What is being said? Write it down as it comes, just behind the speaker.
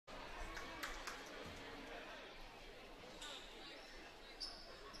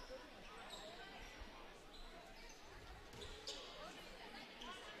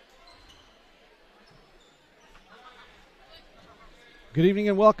Good evening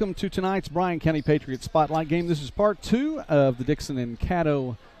and welcome to tonight's Bryan County Patriot Spotlight game. This is part 2 of the Dickson and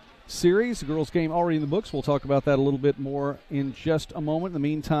Caddo series. The girls' game already in the books. We'll talk about that a little bit more in just a moment. In the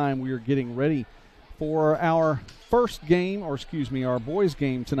meantime, we are getting ready for our our boys'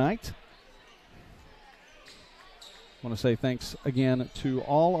 game tonight. I want to say thanks again to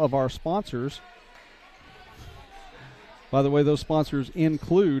all of our sponsors. By the way, those sponsors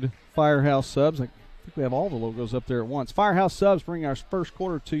include Firehouse Subs. I think we have all the logos up there at once. Firehouse Subs bring our first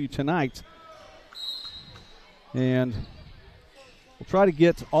quarter to you tonight. And we'll try to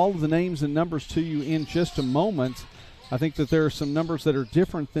get all of the names and numbers to you in just a moment. I think that there are some numbers that are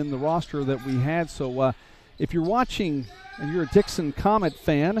different than the roster that we had. So if you're watching and you're a Dickson Comet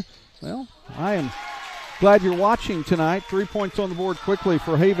fan, well, I am glad you're watching tonight. 3 points on the board quickly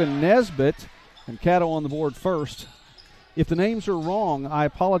for Haven Nesbitt, and Caddo on the board first. If the names are wrong, I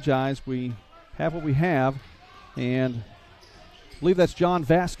apologize. We have what we have, and I believe that's John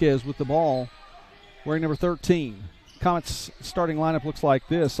Vasquez with the ball, wearing number 13. Comets starting lineup looks like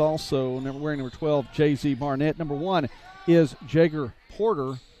this. Also wearing number 12, J.Z. Barnett. Number 1 is Jager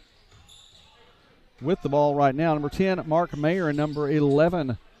Porter with the ball right now. Number 10, Mark Mayer, and number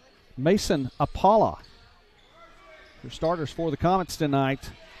 11, Mason Apala. Your starters for the Comets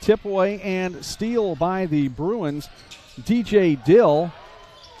tonight. Tip away and steal by the Bruins, DJ Dill.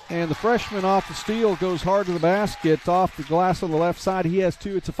 And the freshman off the steal goes hard to the basket, off the glass on the left side. He has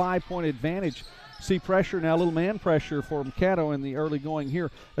 2. It's a 5-point advantage. See pressure now, a little man pressure for Caddo in the early going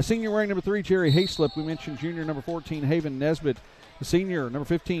here. A senior wearing number 3, Jerry Hayslip. We mentioned junior number 14, Haven Nesbitt. The senior number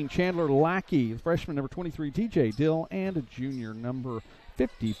 15, Chandler Lackey. The freshman number 23, DJ Dill. And a junior number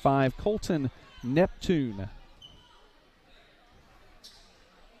 55, Colton Neptune.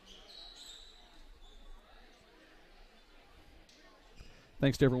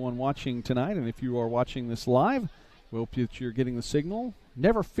 Thanks to everyone watching tonight, and if you are watching this live, we hope that you're getting the signal.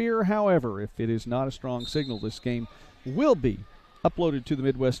 Never fear, however, if it is not a strong signal, this game will be uploaded to the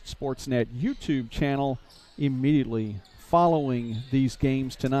Midwest Sportsnet YouTube channel immediately following these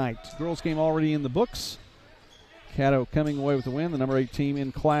games tonight. Girls game already in the books. Caddo coming away with the win, the number 8 team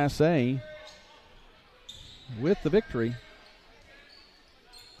in Class A with the victory.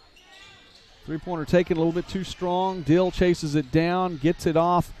 Three-pointer taken a little bit too strong. Dill chases it down, gets it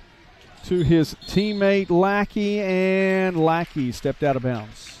off to his teammate Lackey, and Lackey stepped out of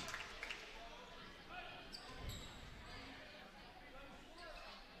bounds.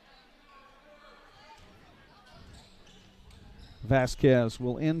 Vasquez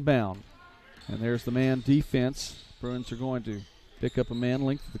will inbound, and there's the man defense. Bruins are going to pick up a man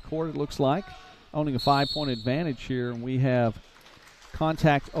length of the court, it looks like, owning a 5-point advantage here, and we have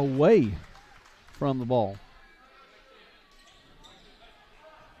contact away from the ball.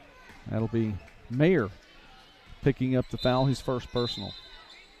 That'll be Mayer picking up the foul, his first personal.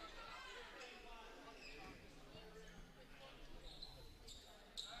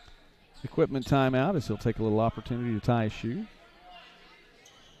 Equipment timeout as he'll take a little opportunity to tie his shoe.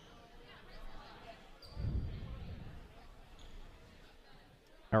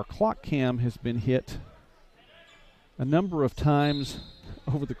 Our clock cam has been hit a number of times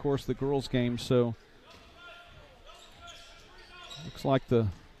over the course of the girls' game, so looks like the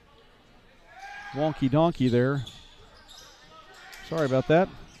wonky donkey there. Sorry about that.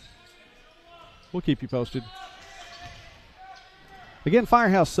 We'll keep you posted. Again,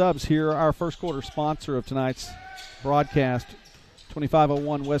 Firehouse Subs here, our first quarter sponsor of tonight's broadcast.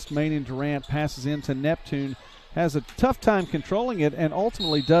 2501 West Main and Durant, passes into Neptune, has a tough time controlling it, and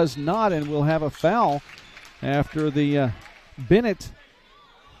ultimately does not, and will have a foul after the Bennett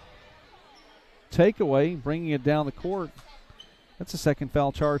takeaway, bringing it down the court. That's a second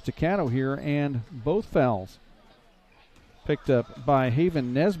foul charge to Caddo here, and both fouls picked up by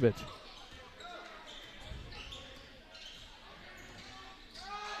Haven Nesbitt.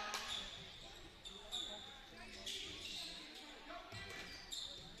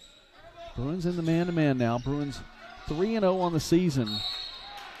 Bruins in the man-to-man now. Bruins 3-0 on the season.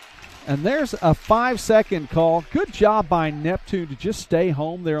 And there's a 5-second call. Good job by Neptune to just stay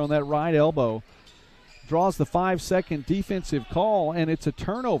home there on that right elbow. Draws the 5-second defensive call, and it's a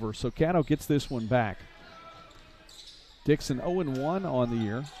turnover, so Caddo gets this one back. Dickson 0-1 on the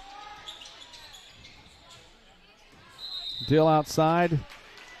year. Dill outside.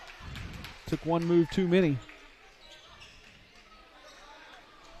 Took one move too many.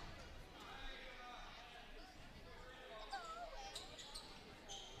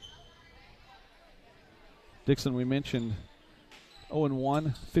 Dickson, we mentioned,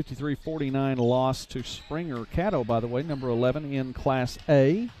 0-1, 53-49 loss to Springer. Caddo, by the way, number 11 in Class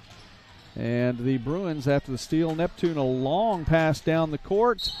A. And the Bruins, after the steal, Neptune a long pass down the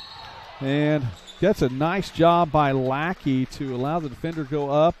court. And that's a nice job by Lackey to allow the defender to go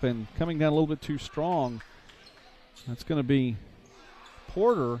up, and coming down a little bit too strong. That's going to be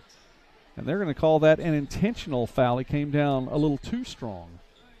Porter, and they're going to call that an intentional foul. He came down a little too strong.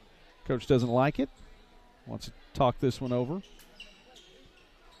 Coach doesn't like it. Wants to talk this one over.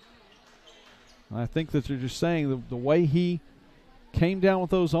 I think that they're just saying the way he came down with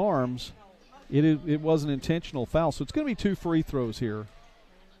those arms, it was an intentional foul. So it's going to be 2 free throws here.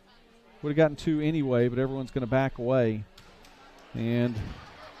 Would have gotten 2 anyway, but everyone's going to back away. And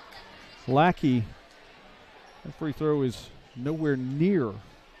Lackey, that free throw is nowhere near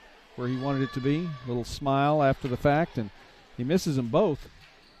where he wanted it to be. Little smile after the fact, and he misses them both.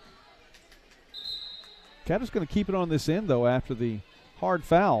 Caddo's going to keep it on this end, though, after the hard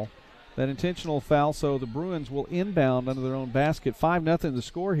foul, that intentional foul, so the Bruins will inbound under their own basket. 5-0 the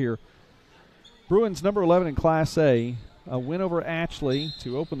score here. Bruins number 11 in Class A, a win over Ashley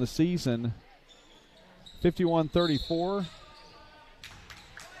to open the season, 51-34.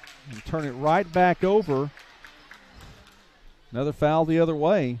 And turn it right back over. Another foul the other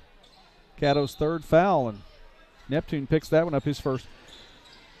way. Caddo's 3rd foul, and Neptune picks that one up, his first.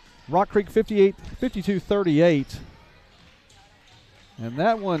 Rock Creek 52-38. And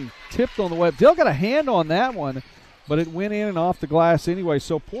that one tipped on the way. Dill got a hand on that one, but it went in and off the glass anyway.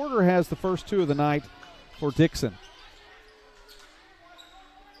 So Porter has the first 2 of the night for Dickson.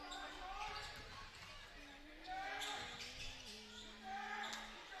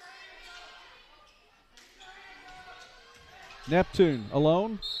 Neptune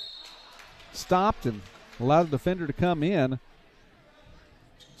alone. Stopped and allowed the defender to come in.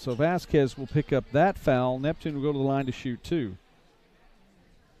 So Vasquez will pick up that foul. Neptune will go to the line to shoot 2.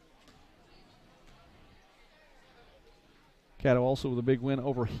 Caddo also with a big win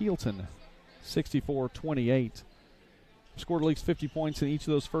over Healton, 64-28. Scored at least 50 points in each of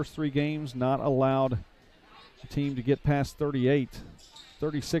those first 3 games. Not allowed the team to get past 38.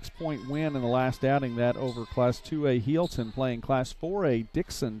 36-point win in the last outing, that over Class 2A Healton, playing Class 4A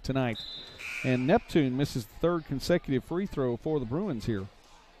Dickson tonight. And Neptune misses the 3rd consecutive free throw for the Bruins here.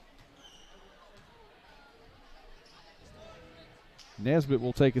 Nesbitt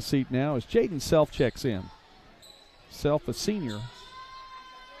will take a seat now as Jaden Self checks in. Self, a senior.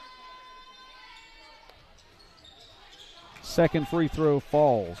 Second free throw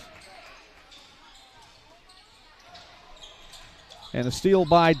falls. And a steal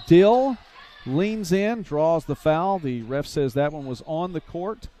by Dill. Leans in, draws the foul. The ref says that one was on the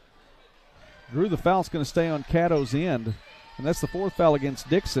court. Drew, the foul's going to stay on Caddo's end. And that's the 4th foul against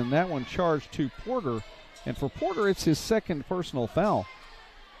Dickson. That one charged to Porter. And for Porter, it's his 2nd personal foul.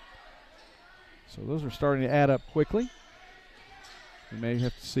 So those are starting to add up quickly. We may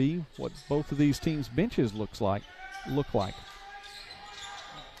have to see what both of these teams' benches look like.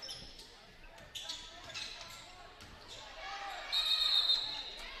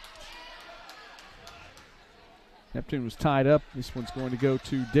 Neptune was tied up. This one's going to go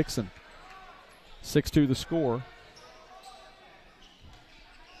to Dickson. 6-2 the score.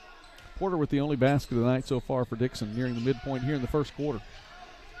 Porter with the only basket of the night so far for Dickson, nearing the midpoint here in the first quarter.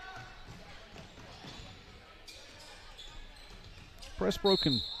 Press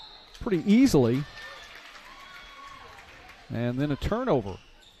broken pretty easily. And then a turnover.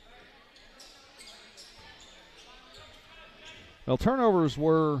 Well, turnovers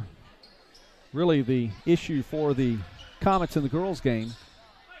were really the issue for the Comets in the girls' game.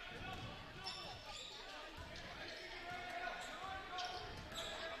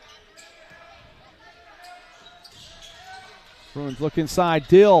 Bruins look inside.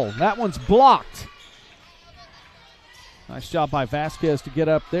 Dill. That one's blocked. Nice job by Vasquez to get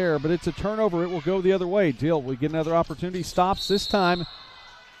up there, but it's a turnover. It will go the other way. Dill will get another opportunity. Stops. This time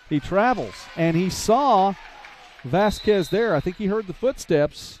he travels, and he saw Vasquez there. I think he heard the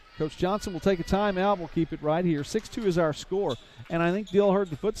footsteps. Coach Johnson will take a timeout. We'll keep it right here. 6-2 is our score, and I think Dill heard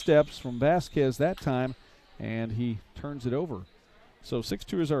the footsteps from Vasquez that time, and he turns it over. So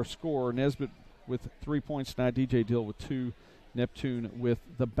 6-2 is our score. Nesbitt with 3 points tonight. DJ Dill with 2. Neptune with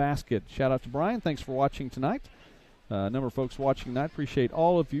the basket. Shout out to Bryan. Thanks for watching tonight. A number of folks watching tonight. Appreciate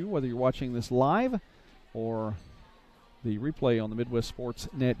all of you, whether you're watching this live or the replay on the Midwest Sports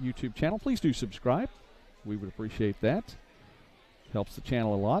Net YouTube channel. Please do subscribe. We would appreciate that. Helps the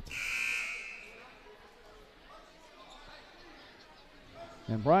channel a lot.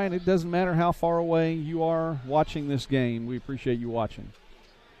 And Bryan, it doesn't matter how far away you are watching this game. We appreciate you watching.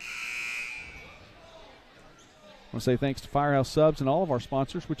 I want to say thanks to Firehouse Subs and all of our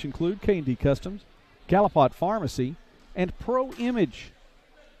sponsors, which include K&D Customs, Galapot Pharmacy, and Pro Image.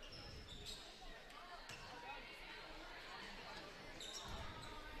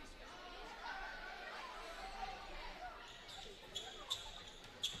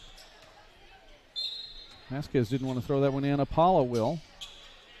 Vasquez didn't want to throw that one in. Apollo will.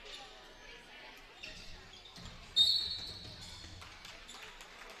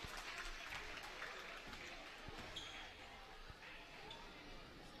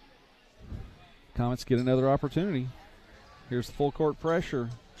 Comets get another opportunity. Here's the full court pressure.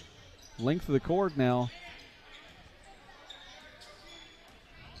 Length of the court now.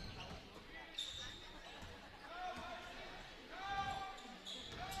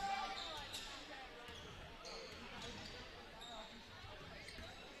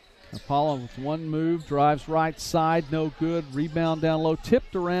 Apollo with one move, drives right side, no good. Rebound down low,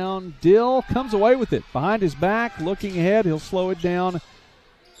 tipped around. Dill comes away with it. Behind his back, looking ahead, he'll slow it down.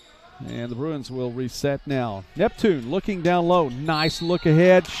 And the Bruins will reset now. Neptune looking down low. Nice look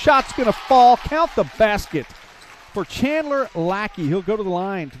ahead. Shot's going to fall. Count the basket for Chandler Lackey. He'll go to the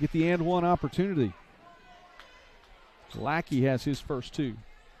line to get the and one opportunity. Lackey has his first two.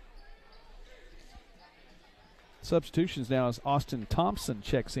 Substitutions now as Austin Thompson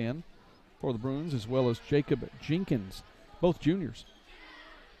checks in for the Bruins, as well as Jacob Jenkins, both juniors.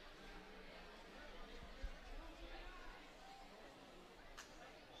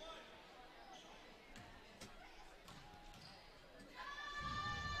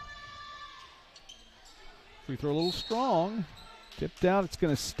 Free throw a little strong. Tipped out. It's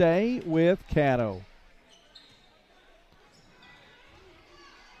going to stay with Caddo.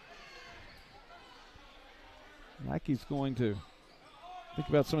 Lackey's going to think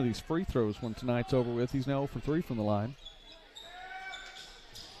about some of these free throws when tonight's over with. He's now 0 for 3 from the line.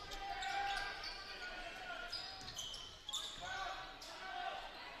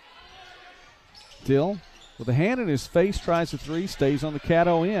 Dill with a hand in his face tries a three, stays on the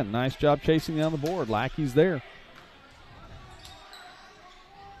Caddo end. Nice job chasing down the board. Lackey's there.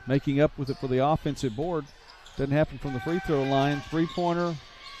 Making up with it for the offensive board. Doesn't happen from the free throw line. Three-pointer.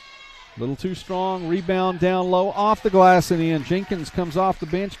 A little too strong. Rebound down low, off the glass and in. Jenkins comes off the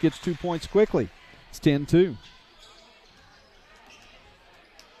bench, gets 2 points quickly. It's 10-2.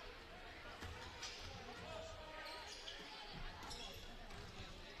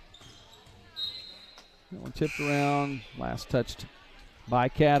 That one tipped around. Last touched by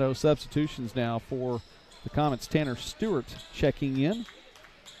Caddo. Substitutions now for the Comets. Tanner Stewart checking in,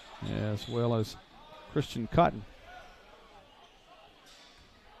 as well as Christian Cotton.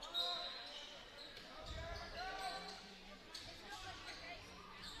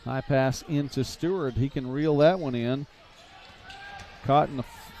 High pass into Stewart. He can reel that one in.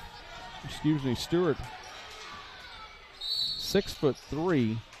 Stewart,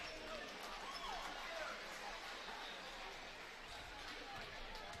 6'3".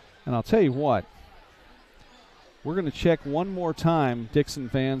 And I'll tell you what, we're going to check one more time, Dickson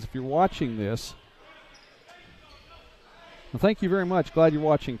fans, if you're watching this. Well, thank you very much. Glad you're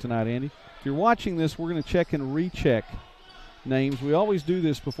watching tonight, Andy. If you're watching this, we're going to check and recheck names. We always do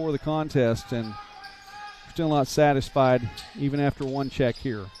this before the contest, and still not satisfied even after one check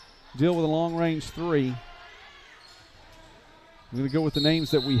here. Deal with a long-range three. I'm going to go with the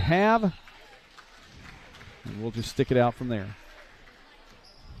names that we have, and we'll just stick it out from there.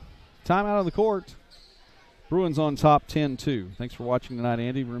 Timeout on the court. Bruins on top 10-2. Thanks for watching tonight,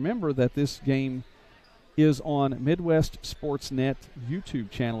 Andy. Remember that this game is on Midwest Sports Net YouTube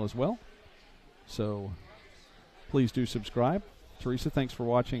channel as well. So please do subscribe. Teresa, thanks for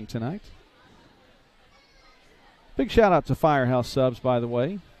watching tonight. Big shout out to Firehouse Subs, by the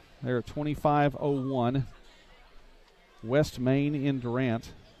way. They're at 2501 West Main in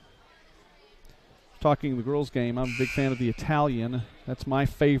Durant. Talking the girls' game, I'm a big fan of the Italian. That's my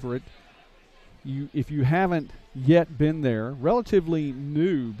favorite. If you haven't yet been there, relatively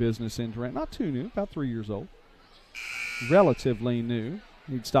new business in Durant. Not too new, about 3 years old. Relatively new.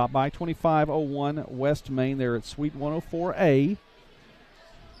 You'd stop by 2501 West Main there at Suite 104A.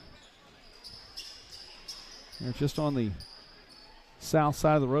 They're just on the south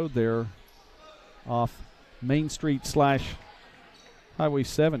side of the road there off Main Street / Highway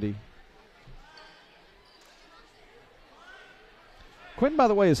 70. Quinn, by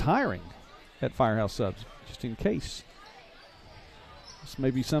the way, is hiring at Firehouse Subs, just in case. This may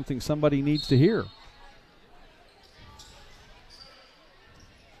be something somebody needs to hear.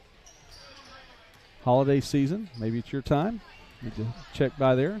 Holiday season, maybe it's your time. Need to check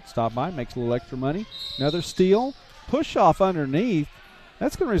by there, stop by, makes a little extra money. Another steal, push off underneath.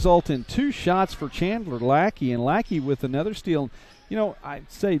 That's going to result in 2 shots for Chandler Lackey, and Lackey with another steal. You know,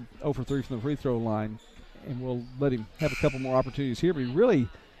 I'd say 0 for 3 from the free throw line, and we'll let him have a couple more opportunities here, but he really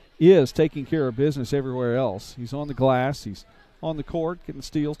is taking care of business everywhere else. He's on the glass, he's on the court, getting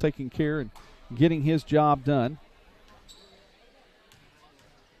steals, taking care, and getting his job done.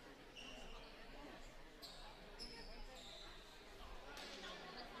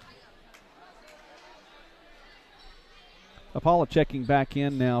 Apollo checking back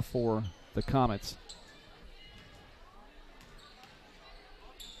in now for the Comets.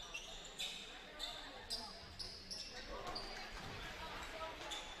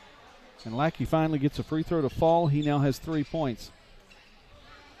 And Lackey finally gets a free throw to fall. He now has 3 points.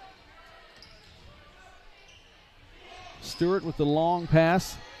 Stewart with the long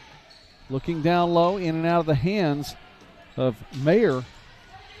pass. Looking down low, in and out of the hands of Mayer.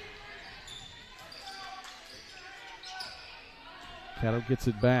 Caddo gets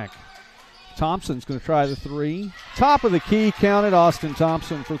it back. Thompson's going to try the three. Top of the key, counted. Austin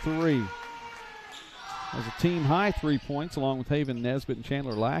Thompson for three. Has a team high 3 points along with Haven Nesbitt and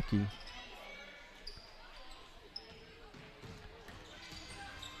Chandler Lackey.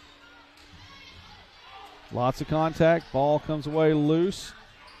 Lots of contact. Ball comes away loose.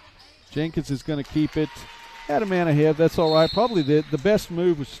 Jenkins is going to keep it. Had a man ahead. That's all right. Probably the best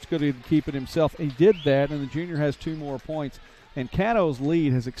move was just going to keep it himself. He did that, and the junior has 2 more points. And Caddo's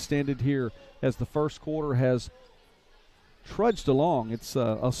lead has extended here as the first quarter has trudged along. It's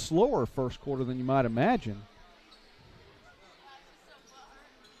a slower first quarter than you might imagine.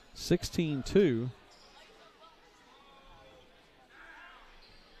 16-2.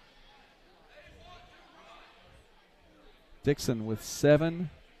 Dickson with 7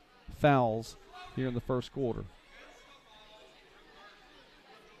 fouls here in the first quarter.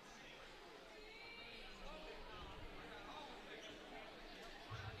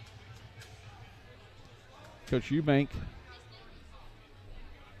 Coach Eubank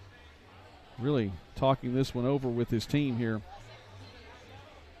really talking this one over with his team here.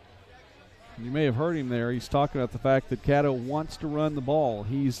 You may have heard him there. He's talking about the fact that Caddo wants to run the ball.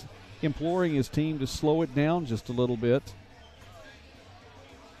 He's imploring his team to slow it down just a little bit.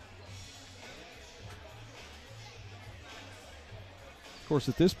 Of course,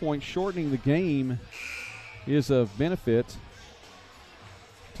 at this point, shortening the game is of benefit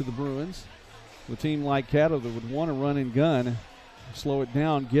to the Bruins. A team like Caddo that would want to run and gun, slow it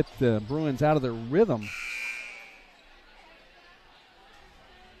down, get the Bruins out of their rhythm.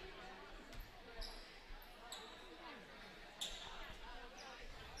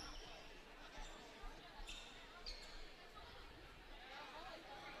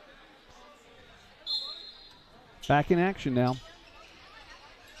 Back in action now.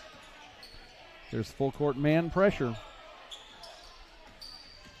 There's full court man pressure.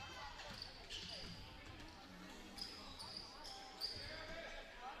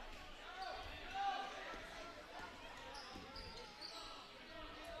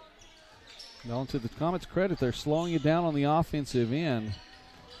 Well, to the Comets' credit, they're slowing it down on the offensive end.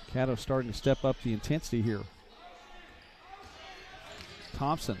 Caddo starting to step up the intensity here.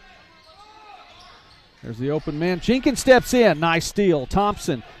 Thompson. There's the open man. Jenkins steps in. Nice steal.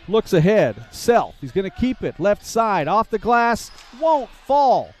 Thompson looks ahead. Self. He's going to keep it. Left side. Off the glass. Won't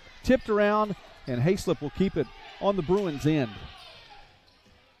fall. Tipped around, and Hayslip will keep it on the Bruins' end.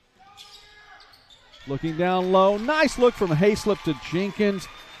 Looking down low. Nice look from Hayslip to Jenkins.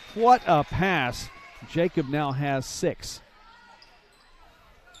 What a pass. Jacob now has 6.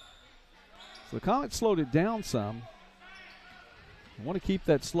 So the Comets slowed it down some. I want to keep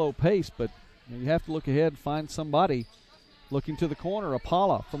that slow pace, but you have to look ahead and find somebody. Looking to the corner.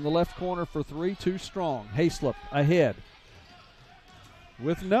 Apollo from the left corner for 3. Too strong. Hayslip ahead.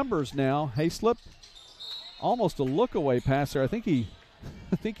 With numbers now. Hayslip almost a look-away pass there. I think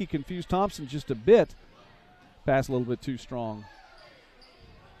he confused Thompson just a bit. Pass a little bit too strong.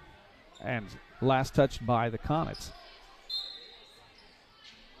 And last touched by the Comets.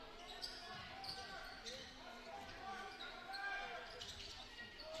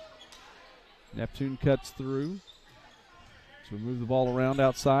 Neptune cuts through. So we move the ball around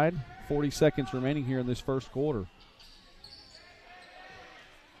outside. 40 seconds remaining here in this first quarter.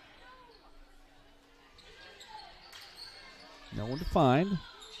 No one to find.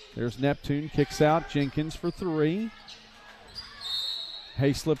 There's Neptune, kicks out. Jenkins for 3.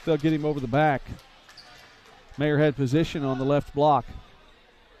 Hayslip, they'll get him over the back. Mayer had position on the left block.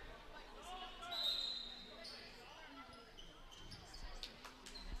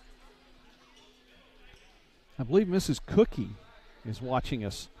 I believe Mrs. Cookie is watching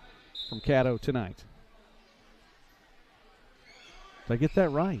us from Caddo tonight. Did I get that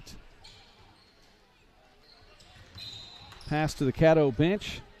right? Pass to the Caddo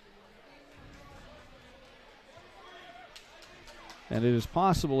bench. And it is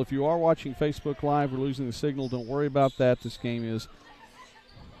possible, if you are watching Facebook Live, we're losing the signal. Don't worry about that. This game is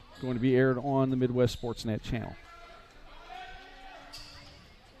going to be aired on the Midwest Sportsnet channel.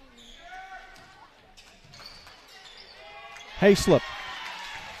 Hayslip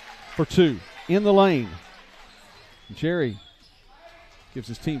for 2 in the lane. Jerry Gives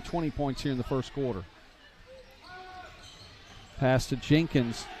his team 20 points here in the first quarter. Pass to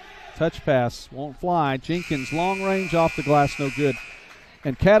Jenkins. Touch pass, won't fly. Jenkins, long range, off the glass, no good.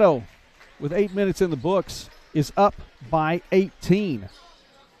 And Caddo, with 8 minutes in the books, is up by 18.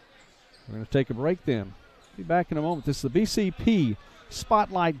 We're going to take a break then. Be back in a moment. This is the BCP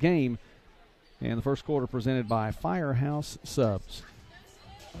Spotlight game, and the first quarter presented by Firehouse Subs.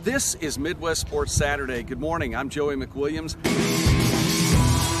 This is Midwest Sports Saturday. Good morning. I'm Joey McWilliams.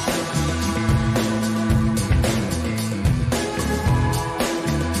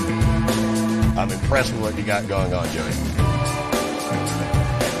 I'm impressed with what you got going on, Joey.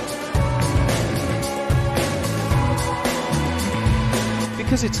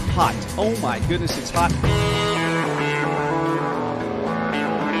 Because it's hot. Oh my goodness, it's hot.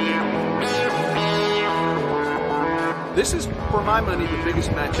 This is, for my money, the biggest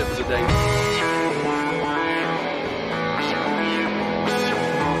matchup of the day.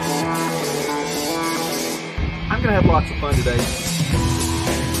 I'm going to have lots of fun today.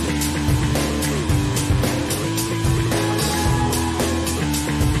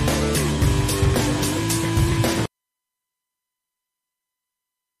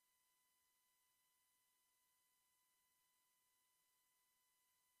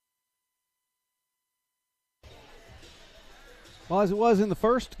 Well, as it was in the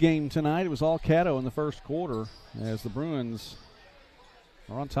first game tonight, it was all Caddo in the first quarter as the Bruins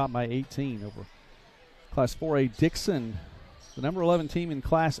are on top by 18 over Class 4A Dickson, the number 11 team in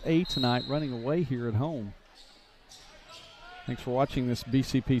Class A tonight, running away here at home. Thanks for watching this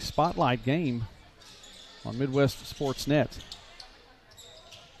BCP Spotlight game on Midwest Sports Net.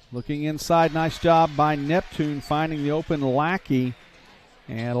 Looking inside, nice job by Neptune finding the open Lackey,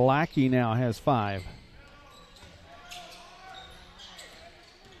 and Lackey now has 5.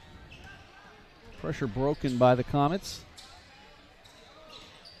 Pressure broken by the Comets.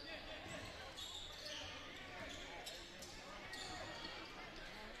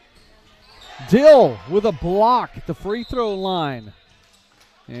 Dill with a block at the free throw line.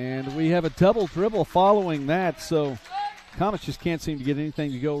 And we have a double dribble following that, so Comets just can't seem to get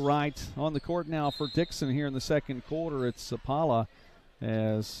anything to go right. On the court now for Dickson here in the second quarter, it's Zapala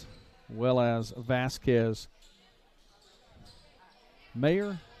as well as Vasquez.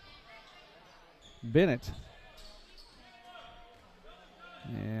 Mayer, Bennett,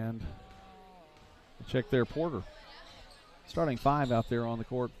 and check there, Porter. Starting 5 out there on the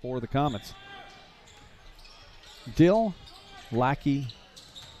court for the Comets. Dill, Lackey,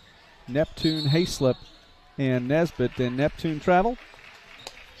 Neptune, Hayslip, and Nesbitt. And Neptune travel.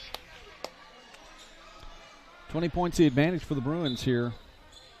 20 points the advantage for the Bruins here.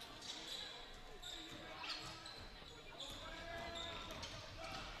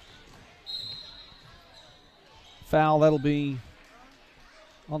 Foul, that'll be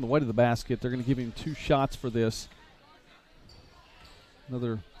on the way to the basket. They're going to give him 2 shots for this.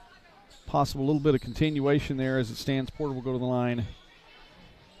 Another possible little bit of continuation there as it stands. Porter will go to the line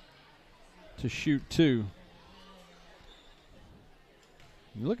to shoot 2.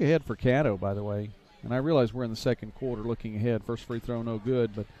 You look ahead for Caddo, by the way, and I realize we're in the second quarter looking ahead. First free throw, no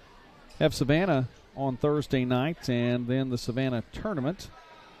good, but have Savannah on Thursday night and then the Savannah tournament.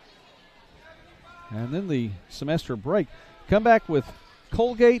 And then the semester break. Come back with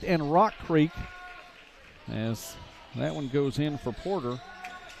Colgate and Rock Creek as that one goes in for Porter.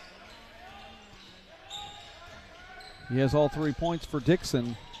 He has all 3 points for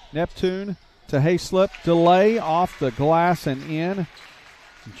Dickson. Neptune to Hayslip. Delay off the glass and in.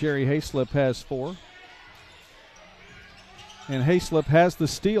 Jerry Hayslip has 4. And Hayslip has the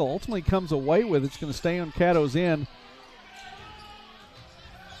steal. Ultimately comes away with it. It's going to stay on Caddo's end.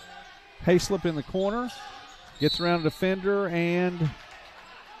 Hayslip in the corner, gets around a defender, and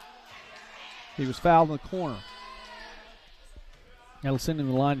he was fouled in the corner. That'll send him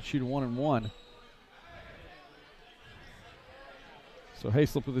to the line to shoot a 1-and-1. So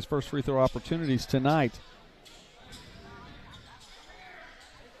Hayslip with his first free throw opportunities tonight.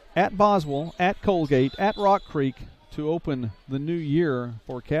 At Boswell, at Colgate, at Rock Creek to open the new year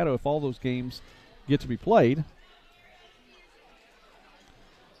for Caddo if all those games get to be played.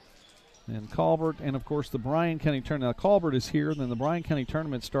 And Colbert, and of course the Bryan County Tournament. Now Colbert is here, then the Bryan County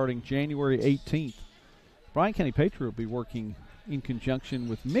Tournament starting January 18th. Bryan County Patriot will be working in conjunction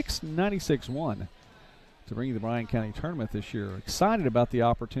with Mix 96.1 to bring you the Bryan County Tournament this year. Excited about the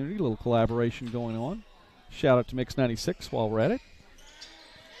opportunity, a little collaboration going on. Shout out to Mix 96 while we're at it.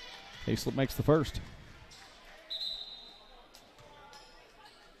 Hayslip makes the first.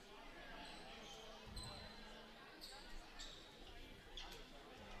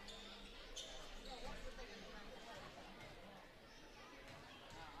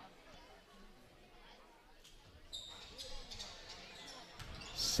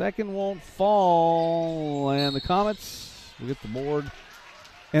 second won't fall, and the Comets will get the board.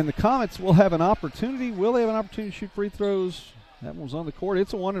 And the Comets will have an opportunity. Will they have an opportunity to shoot free throws? That one's on the court.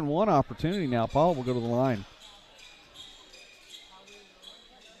 It's a 1-and-1 opportunity now. Paul will go to the line.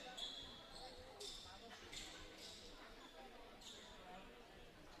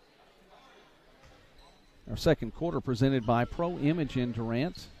 Our second quarter presented by Pro Image in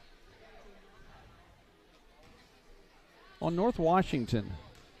Durant. On North Washington.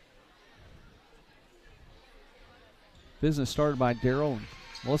 Business started by Daryl and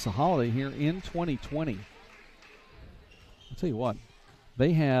Melissa Holiday here in 2020. I'll tell you what,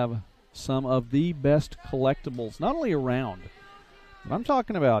 they have some of the best collectibles, not only around, but I'm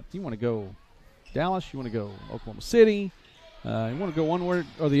talking about you want to go Dallas, you want to go Oklahoma City, you want to go one way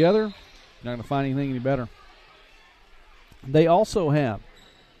or the other, you're not going to find anything any better. They also have,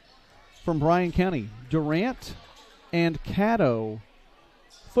 from Bryan County, Durant and Caddo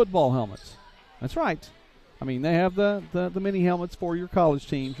football helmets. That's right. I mean, they have the mini helmets for your college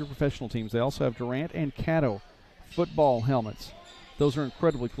teams, your professional teams. They also have Durant and Caddo football helmets. Those are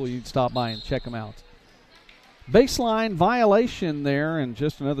incredibly cool. You can stop by and check them out. Baseline violation there, and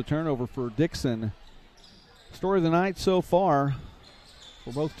just another turnover for Dickson. Story of the night so far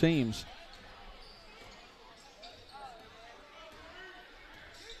for both teams.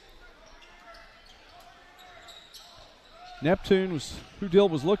 Neptune was who Dill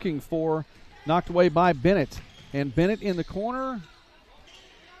was looking for, knocked away by Bennett. And Bennett in the corner,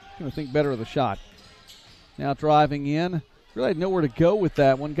 going to think better of the shot. Now driving in. Really had nowhere to go with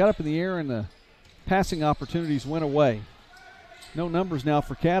that one. Got up in the air and the passing opportunities went away. No numbers now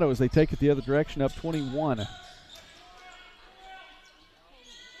for Caddo as they take it the other direction, up 21.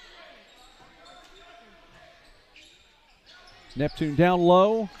 Neptune down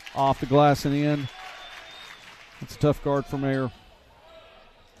low, off the glass and in. That's a tough guard for Mayer.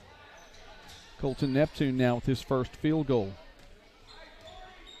 Colton Neptune now with his first field goal.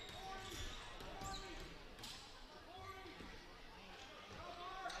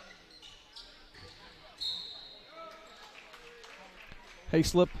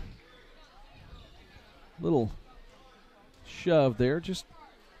 Hayslip, little shove there, just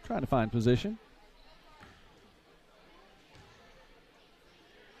trying to find position.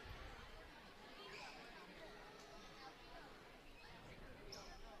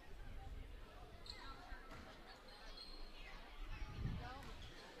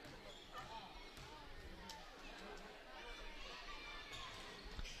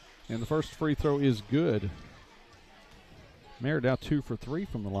 And the first free throw is good. Mayer now 2 for 3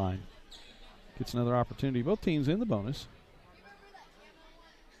 from the line. Gets another opportunity. Both teams in the bonus.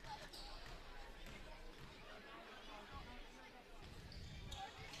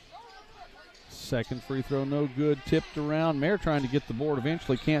 Second free throw, no good. Tipped around. Mayer trying to get the board.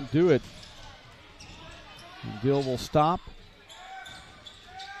 Eventually can't do it. And Dill will stop.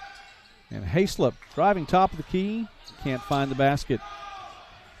 And Hayslip driving top of the key. Can't find the basket.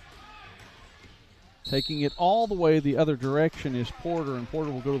 Taking it all the way the other direction is Porter, and Porter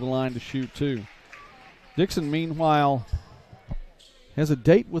will go to the line to shoot two. Dickson, meanwhile, has a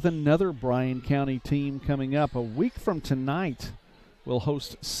date with another Bryan County team coming up. A week from tonight, we'll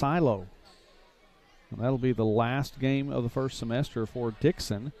host Silo. And that'll be the last game of the first semester for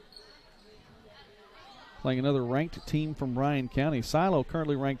Dickson. Playing another ranked team from Bryan County. Silo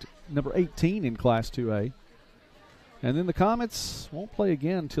currently ranked number 18 in Class 2A. And then the Comets won't play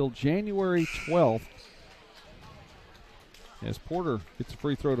again until January 12th. As Porter gets a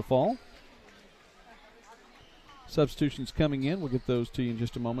free throw to fall. Substitutions coming in. We'll get those to you in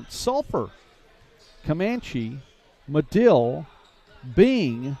just a moment. Sulphur, Comanche, Medill,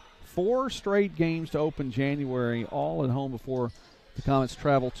 Bing. 4 straight games to open January, all at home before the Comets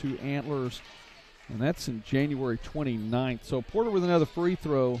travel to Antlers. And that's in January 29th. So Porter with another free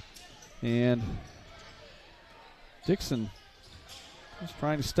throw. And Dickson just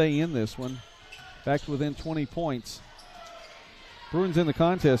trying to stay in this one. Back to within 20 points. Bruins in the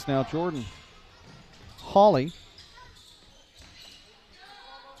contest now. Jordan Hawley,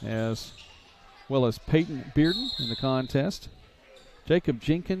 as well as Peyton Bearden in the contest. Jacob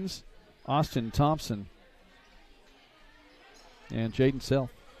Jenkins, Austin Thompson, and Jaden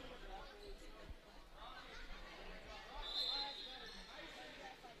Self.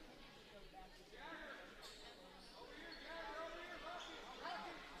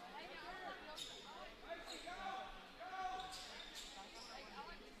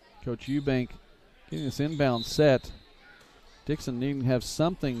 Coach Eubank getting this inbound set. Dickson needing to have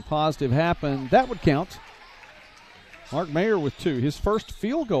something positive happen. That would count. Mark Mayer with 2. His first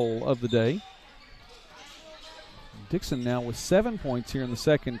field goal of the day. Dickson now with 7 points here in the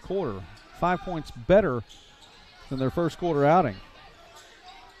second quarter. 5 points better than their first quarter outing.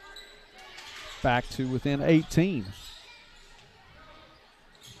 Back to within 18.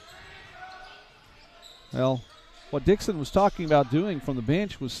 Well, what Dickson was talking about doing from the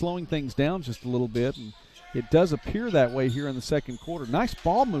bench was slowing things down just a little bit, and it does appear that way here in the second quarter. Nice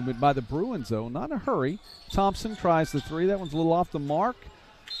ball movement by the Bruins, though. Not in a hurry. Thompson tries the three. That one's a little off the mark,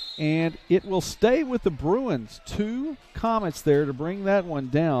 and it will stay with the Bruins. 2 Comets there to bring that one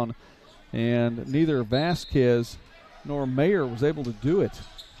down, and neither Vasquez nor Mayer was able to do it.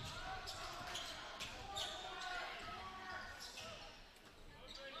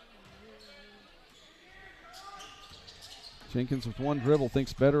 Jenkins with one dribble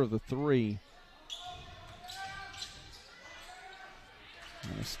thinks better of the three.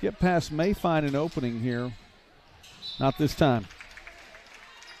 And a skip pass may find an opening here. Not this time.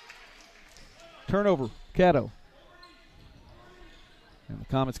 Turnover, Caddo. And the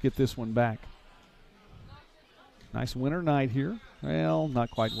Comets get this one back. Nice winter night here. Well,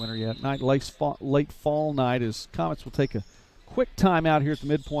 not quite winter yet. Late fall night as Comets will take a quick time out here at the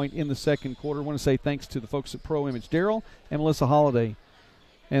midpoint in the second quarter. I want to say thanks to the folks at Pro Image, Daryl and Melissa Holliday.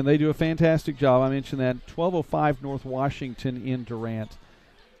 And they do a fantastic job. I mentioned that. 1205 North Washington in Durant.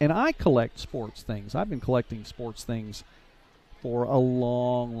 And I collect sports things. I've been collecting sports things for a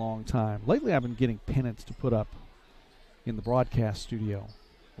long, long time. Lately I've been getting pennants to put up in the broadcast studio.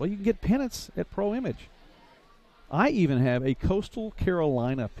 Well, you can get pennants at Pro Image. I even have a Coastal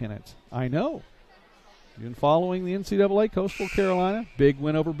Carolina pennant. I know. You've been following the NCAA. Coastal Carolina, big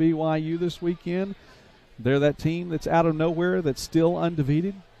win over BYU this weekend. They're that team that's out of nowhere that's still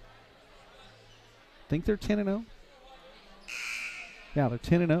undefeated. Think they're 10-0? Yeah, they're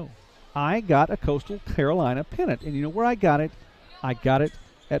 10-0. I got a Coastal Carolina pennant, and you know where I got it? I got it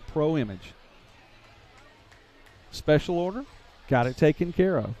at Pro Image. Special order, got it taken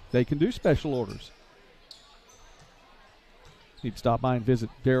care of. They can do special orders. Need to stop by and visit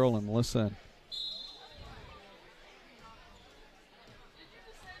Daryl and Melissa.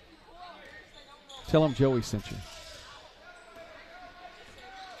 Tell them Joey sent you.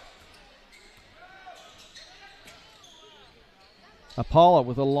 Apollo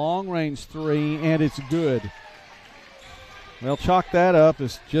with a long-range three, and it's good. Well, chalk that up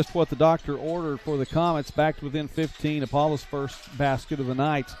as just what the doctor ordered for the Comets. Back to within 15. Apollo's first basket of the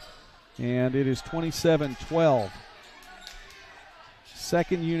night, and it is 27-12.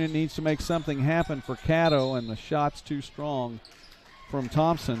 Second unit needs to make something happen for Caddo, and the shot's too strong from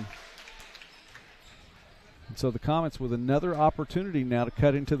Thompson. And so the Comets with another opportunity now to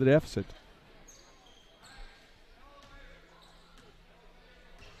cut into the deficit.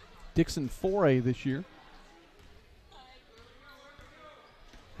 Dickson 4A this year.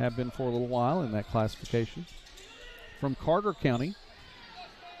 Have been for a little while in that classification. From Carter County.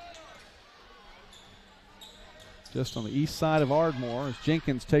 Just on the east side of Ardmore as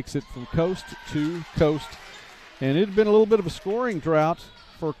Jenkins takes it from coast to coast. And it had been a little bit of a scoring drought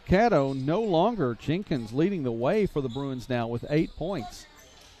for Caddo. No longer Jenkins leading the way for the Bruins now with 8 points.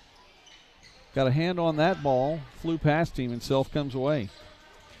 Got a hand on that ball, flew past him, and Self comes away.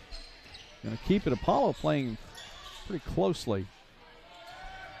 Going to keep it. Apollo playing pretty closely.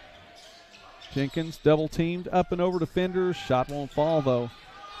 Jenkins double teamed up and over defenders. Shot won't fall though.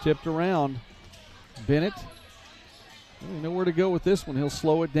 Tipped around. Bennett. Doesn't know where to go with this one. He'll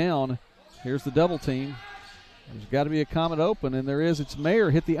slow it down. Here's the double team. There's got to be a Comet open, and there is. It's Mayer.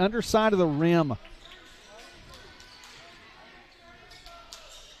 Hit the underside of the rim.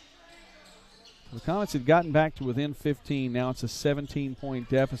 The Comets had gotten back to within 15. Now it's a 17-point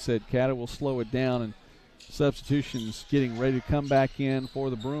deficit. Caddo will slow it down, and substitutions getting ready to come back in for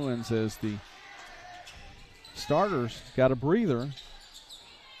the Bruins as the starters got a breather.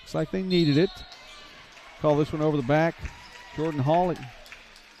 Looks like they needed it. Call this one over the back. Jordan Hall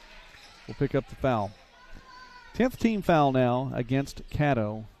will pick up the foul. 10th team foul now against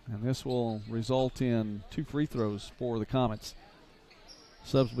Caddo, and this will result in 2 free throws for the Comets.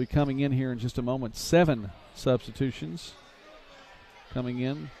 Subs will be coming in here in just a moment. 7 substitutions coming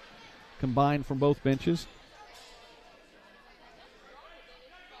in, combined from both benches.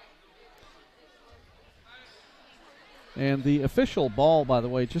 And the official ball, by the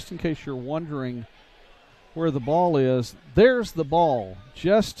way, just in case you're wondering where the ball is, there's the ball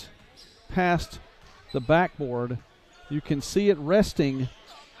just past the backboard. You can see it resting.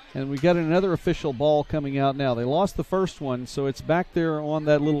 And we got another official ball coming out now. They lost the first one, so it's back there on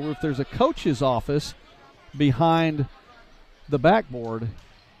that little roof. There's a coach's office behind the backboard.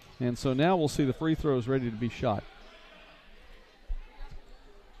 And so now we'll see the free throws ready to be shot.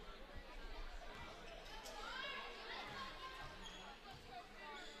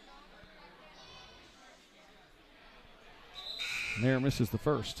 Mayer misses the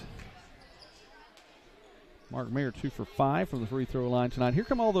first. Mark Mayer 2 for 5 from the free throw line tonight. Here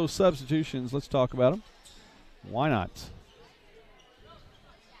come all those substitutions. Let's talk about them. Why not?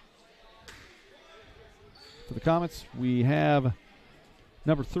 For the Comets, we have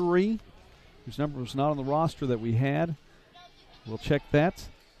number 3, whose number was not on the roster that we had. We'll check that.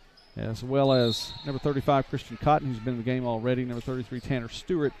 As well as number 35, Christian Cotton, who's been in the game already. Number 33, Tanner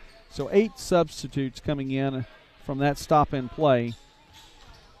Stewart. So 8 substitutes coming in from that stop-in play.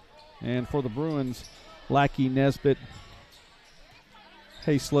 And for the Bruins, Lackey, Nesbitt,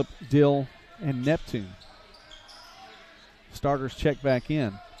 Hayslip, Dill, and Neptune. Starters check back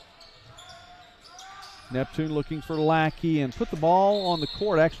in. Neptune looking for Lackey and put the ball on the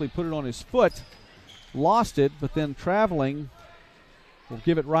court, actually put it on his foot, lost it, but then traveling will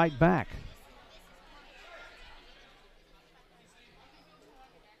give it right back.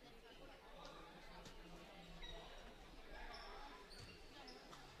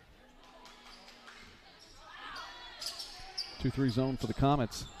 Two-three zone for the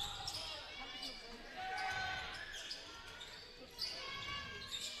Comets.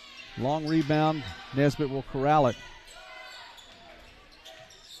 Long rebound. Nesbitt will corral it.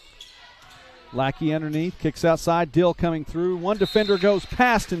 Lackey underneath, kicks outside. Dill coming through. One defender goes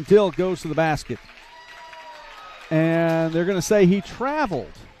past, and Dill goes to the basket. And they're going to say he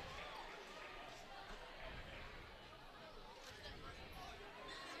traveled.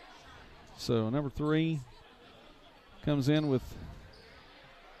 So number 3 comes in with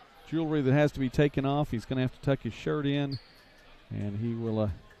jewelry that has to be taken off. He's going to have to tuck his shirt in, and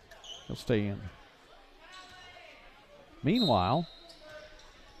he'll stay in. Meanwhile,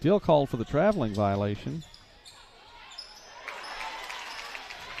 Dill called for the traveling violation.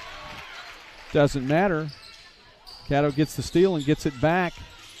 Doesn't matter. Caddo gets the steal and gets it back.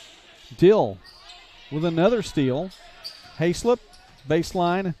 Dill with another steal. Hayslip,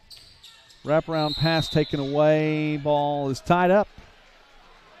 baseline. Wraparound pass taken away. Ball is tied up.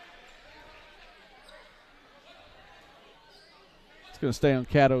 It's going to stay on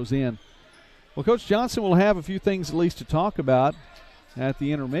Caddo's end. Well, Coach Johnson will have a few things at least to talk about at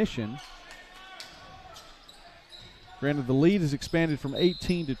the intermission. Granted, the lead has expanded from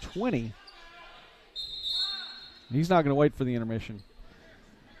 18 to 20. He's not going to wait for the intermission.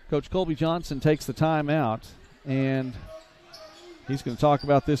 Coach Colby Johnson takes the timeout, and he's going to talk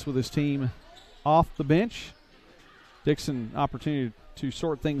about this with his team off the bench. Dickson, opportunity to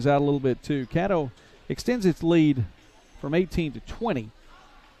sort things out a little bit too. Caddo extends its lead from 18 to 20.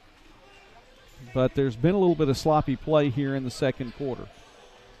 But there's been a little bit of sloppy play here in the second quarter.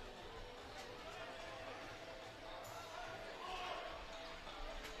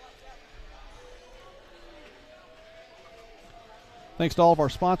 Thanks to all of our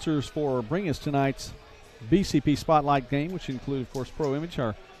sponsors for bringing us tonight's BCP Spotlight game, which include, of course, Pro Image,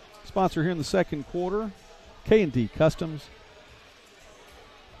 our sponsor here in the second quarter, K&D Customs,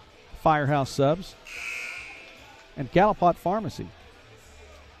 Firehouse Subs, and Gallipot Pharmacy.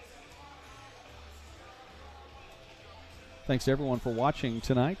 Thanks to everyone for watching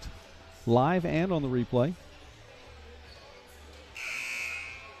tonight, live and on the replay.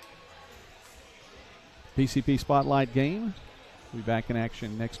 BCP Spotlight game. We'll be back in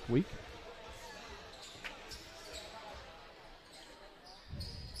action next week.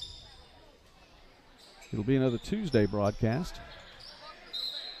 It'll be another Tuesday broadcast.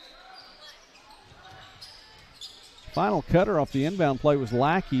 Final cutter off the inbound play was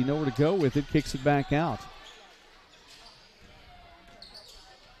Lackey. Nowhere to go with it. Kicks it back out.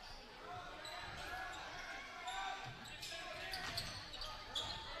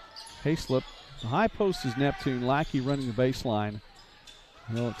 Hayslip. The high post is Neptune. Lackey running the baseline.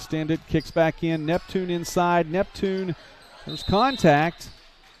 He'll extend it. Kicks back in. Neptune inside. Neptune. There's contact.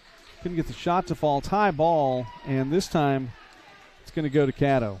 Couldn't get the shot to fall. Tie ball. And this time it's going to go to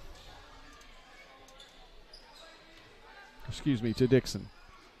Caddo. Excuse me, to Dickson.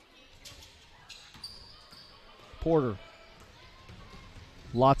 Porter.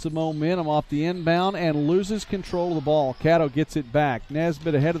 Lots of momentum off the inbound and loses control of the ball. Caddo gets it back.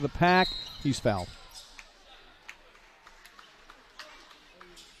 Nesbitt ahead of the pack. He's fouled.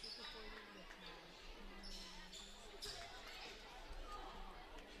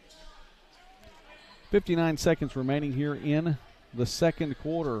 .59 seconds remaining here in the second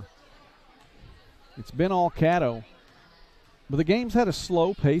quarter. It's been all Caddo, but the game's had a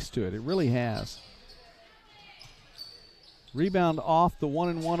slow pace to it. It really has. Rebound off the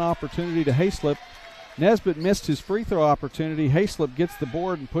 1-and-1 opportunity to Hayslip. Nesbitt missed his free throw opportunity. Hayslip gets the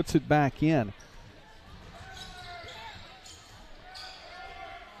board and puts it back in.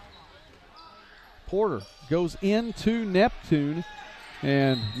 Porter goes into Neptune,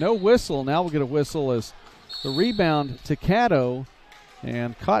 and no whistle. Now we'll get a whistle as the rebound to Caddo,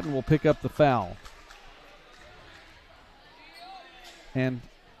 and Cotton will pick up the foul. And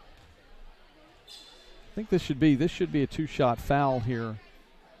I think this should be a two-shot foul here,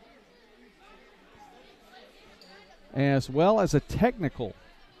 as well as a technical.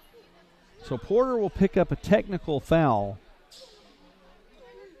 So Porter will pick up a technical foul.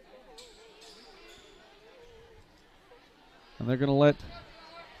 And they're going to let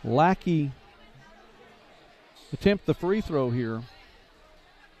Lackey attempt the free throw here.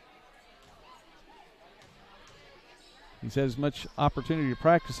 He's had as much opportunity to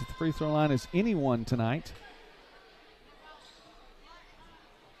practice at the free throw line as anyone tonight.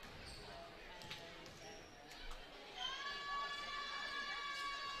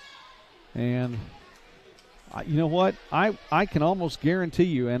 And you know what? I can almost guarantee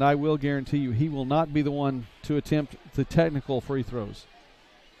you, and I will guarantee you, he will not be the one to attempt the technical free throws.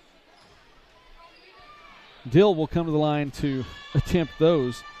 Dill will come to the line to attempt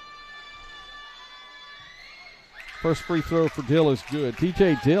those. First free throw for Dill is good.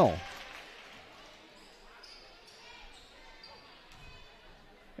 DJ Dill.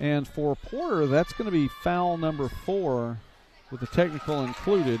 And for Porter, that's going to be foul number 4 with the technical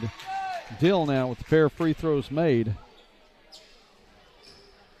included. Dill now with a pair of free throws made.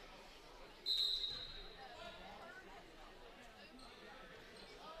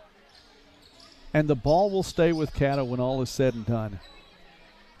 And the ball will stay with Caddo when all is said and done.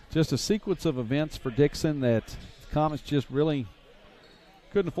 Just a sequence of events for Dickson that the Comets just really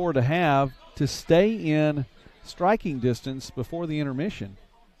couldn't afford to have, to stay in striking distance before the intermission.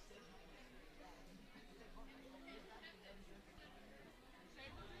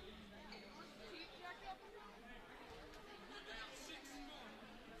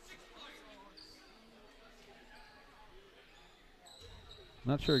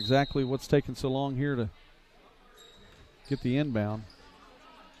 Not sure exactly what's taking so long here to get the inbound.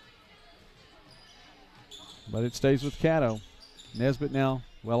 But it stays with Caddo. Nesbitt now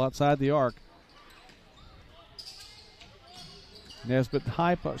well outside the arc. Nesbitt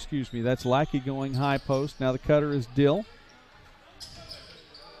high post, that's Lackey going high post. Now the cutter is Dill.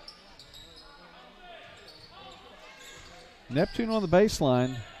 Neptune on the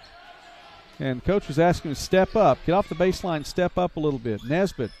baseline. And coach was asking him to step up. Get off the baseline, step up a little bit.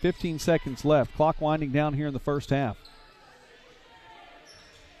 Nesbitt, 15 seconds left. Clock winding down here in the first half.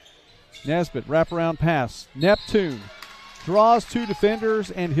 Nesbitt, wraparound pass. Neptune draws 2 defenders,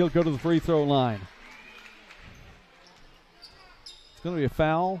 and he'll go to the free throw line. It's going to be a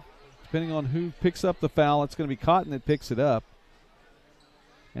foul. Depending on who picks up the foul, it's going to be Cotton that picks it up.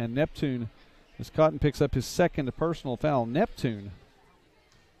 And Neptune, as Cotton picks up his second personal foul, Neptune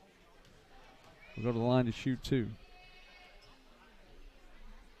will go to the line to shoot 2.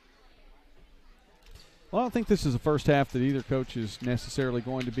 Well, I don't think this is the first half that either coach is necessarily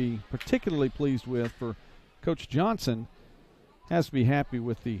going to be particularly pleased with. For Coach Johnson, has to be happy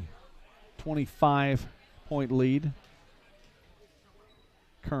with the 25-point lead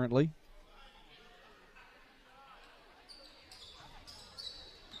currently.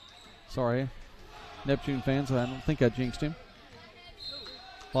 Sorry, Neptune fans, I don't think I jinxed him.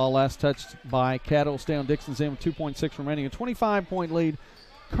 Ball last touched by Caddo. Stay on Dickson's end with 2.6 remaining. A 25-point lead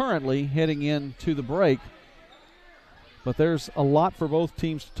currently heading into the break. But there's a lot for both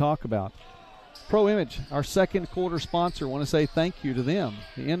teams to talk about. Pro Image, our second quarter sponsor, want to say thank you to them.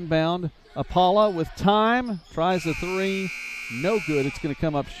 The inbound, Apala with time, tries a 3. No good. It's going to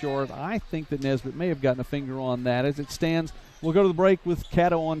come up short. I think that Nesbitt may have gotten a finger on that. As it stands, we'll go to the break with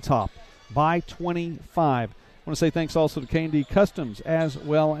Caddo on top by 25. I want to say thanks also to K&D Customs, as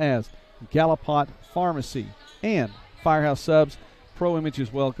well as Gallipot Pharmacy and Firehouse Subs. Pro Image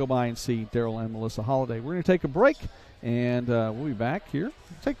as well. Go by and see Daryl and Melissa Holiday. We're going to take a break, and we'll be back here.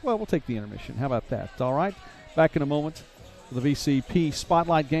 We'll take the intermission. How about that? All right. Back in a moment for the BCP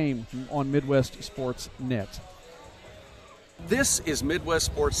Spotlight Game on Midwest Sports Net. This is Midwest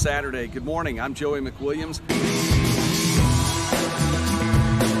Sports Saturday. Good morning. I'm Joey McWilliams.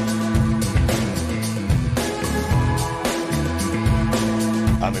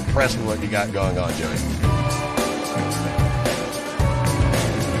 I'm impressed with what you got going on, Joey.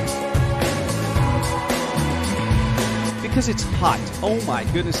 Because it's hot. Oh my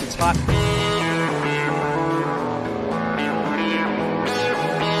goodness, it's hot.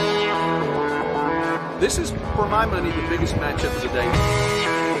 This is, for my money, the biggest matchup of the day.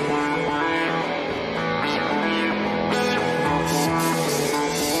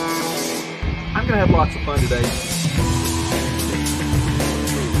 I'm going to have lots of fun today.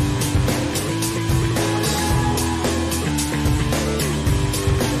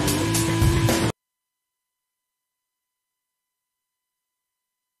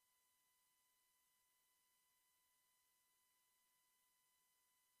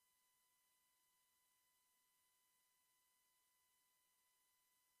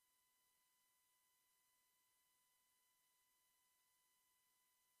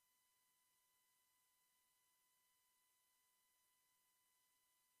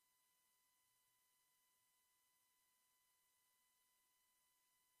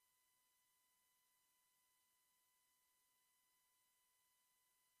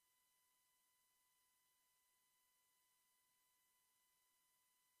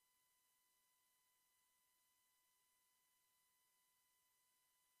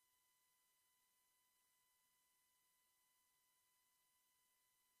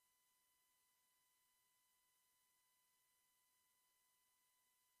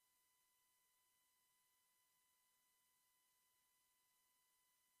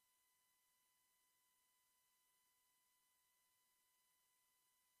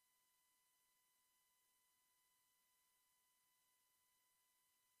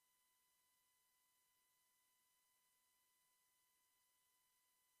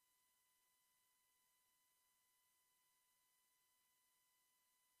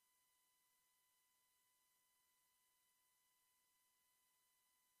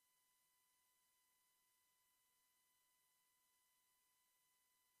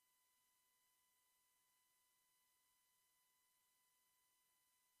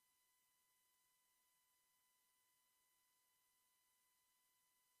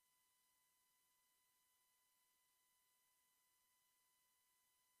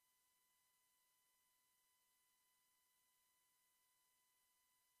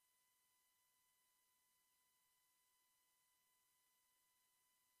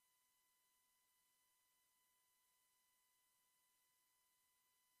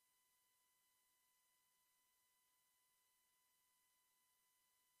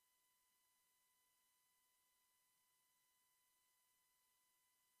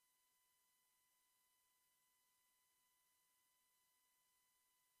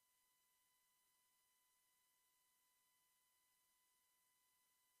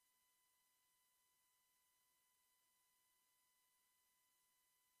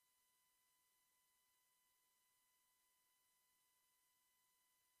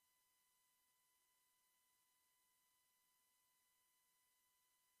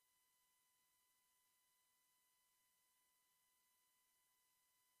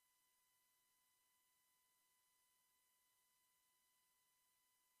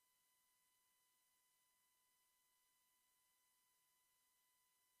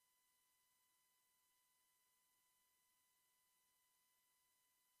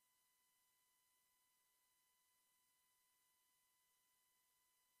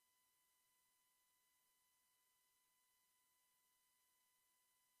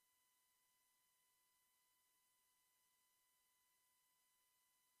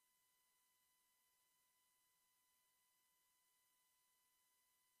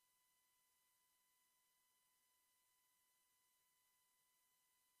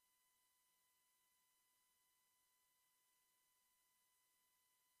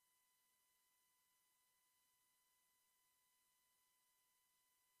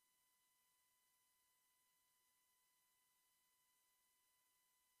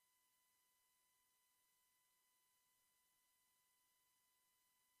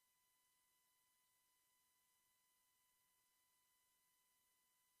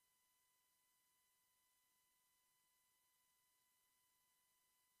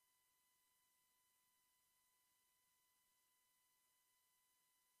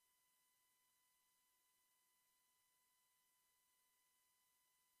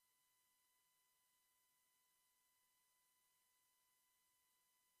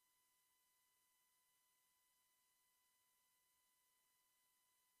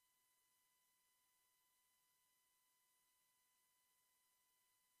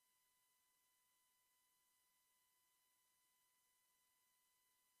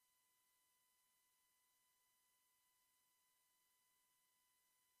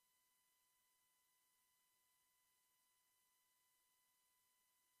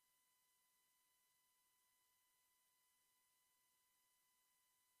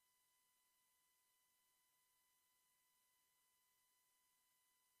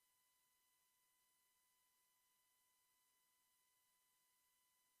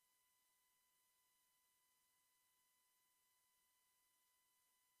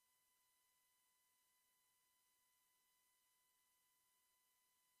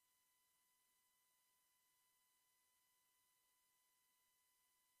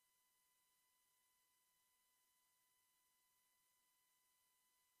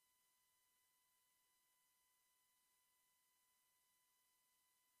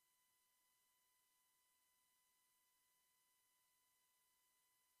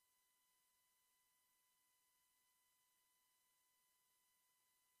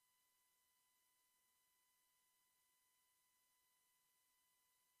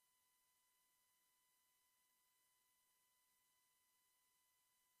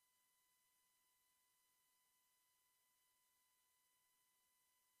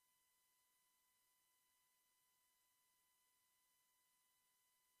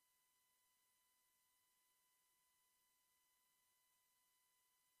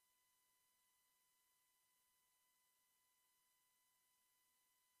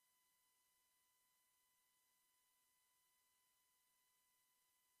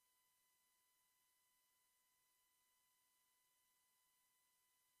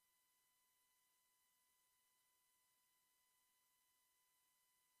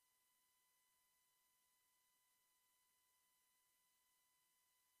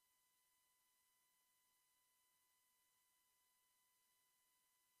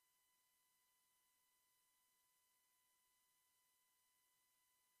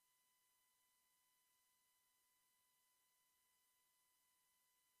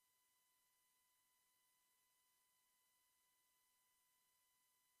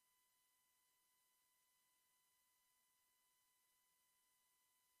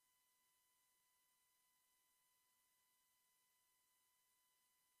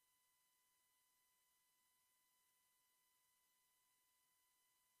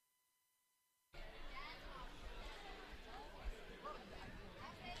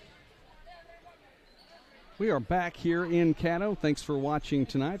 We are back here in Caddo. Thanks for watching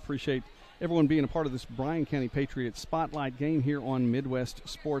tonight. Appreciate everyone being a part of this Bryan County Patriot Spotlight game here on Midwest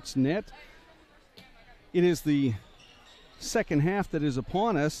Sports Net. It is the second half that is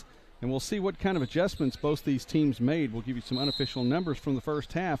upon us, and we'll see what kind of adjustments both these teams made. We'll give you some unofficial numbers from the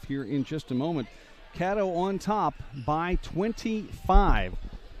first half here in just a moment. Caddo on top by 25.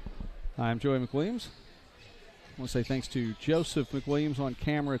 I'm Joey McWilliams. I want to say thanks to Joseph McWilliams on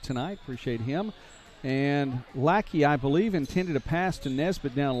camera tonight. Appreciate him. And Lackey, I believe, intended a pass to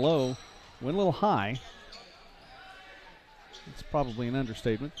Nesbitt down low. Went a little high. It's probably an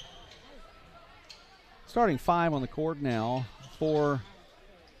understatement. Starting 5 on the court now for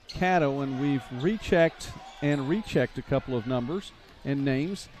Caddo, and we've rechecked a couple of numbers and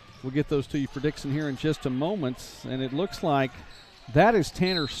names. We'll get those to you for Dickson here in just a moment. And it looks like that is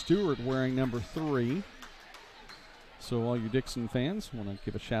Tanner Stewart wearing number 3. So all you Dickson fans, want to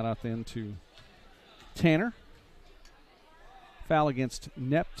give a shout-out then to Tanner. Foul against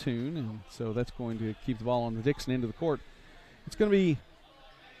Neptune, and so that's going to keep the ball on the Dickson end of the court. It's going to be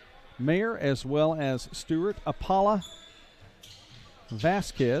Mayer as well as Stewart. Apala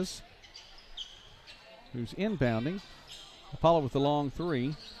Vasquez, who's inbounding. Apala with the long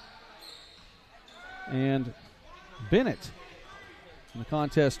 3. And Bennett in the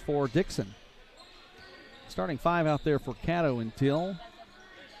contest for Dickson. Starting 5 out there for Caddo and Dill,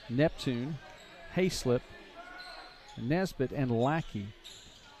 Neptune, Hayslip, Nesbitt, and Lackey.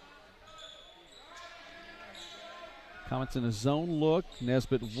 Comets in a zone look.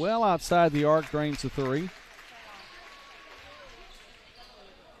 Nesbitt well outside the arc, drains the 3.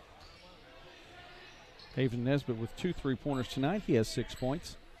 Haven Nesbitt with 2 3-pointers tonight. He has 6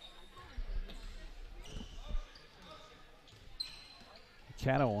 points.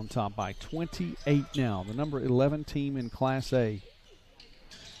 Caddo on top by 28 now. The number 11 team in Class A.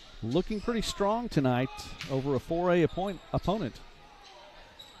 Looking pretty strong tonight over a 4A opponent.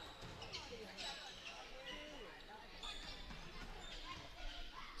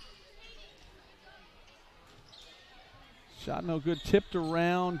 Shot no good, tipped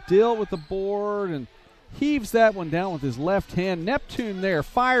around. Dill with the board and heaves that one down with his left hand. Neptune there,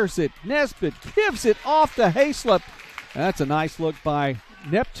 fires it. Nesbitt gives it off to Hayslip. That's a nice look by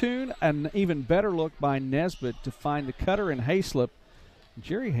Neptune, an even better look by Nesbitt to find the cutter in Hayslip.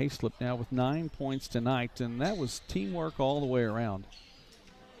 Jerry Hayslip now with 9 points tonight, and that was teamwork all the way around.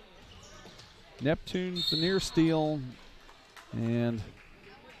 Neptune, the near steal, and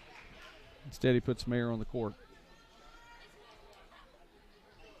instead he puts Mayer on the court.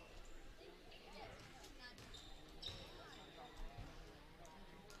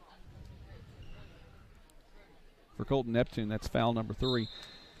 For Colton Neptune, that's foul number 3.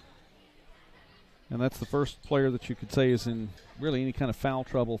 And that's the first player that you could say is in really any kind of foul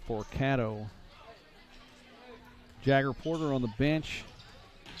trouble for Caddo. Jagger Porter on the bench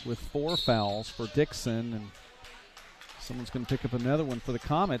with 4 fouls for Dickson, and someone's going to pick up another one for the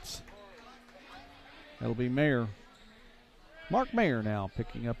Comets. That'll be Mayer. Mark Mayer now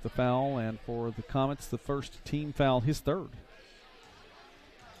picking up the foul, and for the Comets, the first team foul, his 3rd.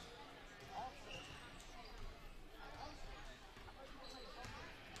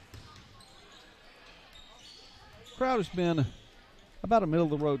 Crowd has been about a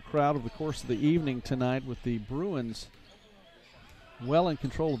middle-of-the-road crowd over the course of the evening tonight, with the Bruins well in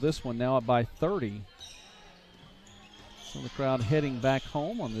control of this one, now up by 30. So the crowd heading back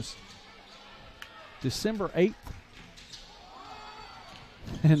home on this December 8th.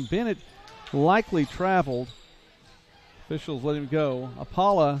 And Bennett likely traveled. Officials let him go.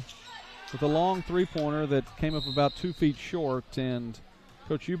 Apala with a long 3-pointer that came up about 2 feet short, and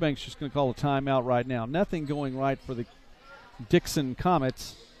Coach Eubanks just going to call a timeout right now. Nothing going right for the Dickson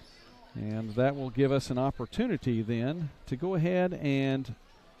Comets, and that will give us an opportunity then to go ahead and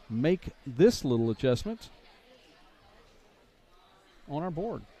make this little adjustment on our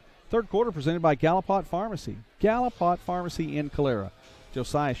board. Third quarter presented by Gallepot Pharmacy. Gallepot Pharmacy in Calera.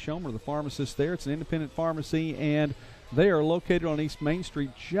 Josiah Schomer, the pharmacist there. It's an independent pharmacy, and they are located on East Main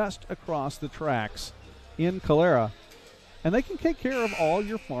Street just across the tracks in Calera. And they can take care of all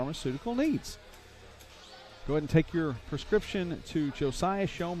your pharmaceutical needs. Go ahead and take your prescription to Josiah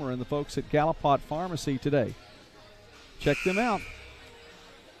Schomer and the folks at Gallepot Pharmacy today. Check them out.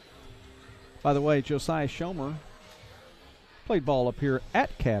 By the way, Josiah Schomer played ball up here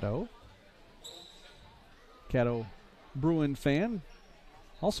at Caddo. Caddo Bruin fan.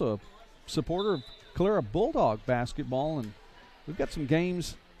 Also a supporter of Calera Bulldog basketball. And we've got some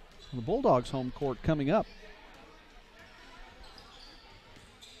games on the Bulldogs home court coming up.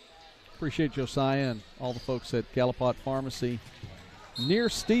 Appreciate Josiah and all the folks at Gallepot Pharmacy. Near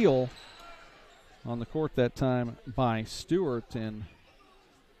steal on the court that time by Stewart, and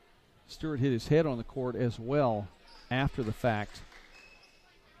Stewart hit his head on the court as well after the fact.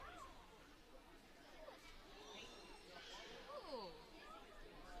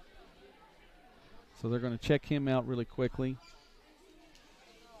 So they're going to check him out really quickly.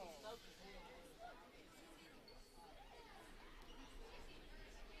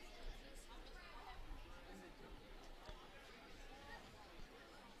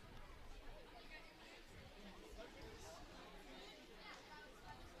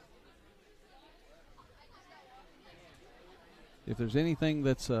 If there's anything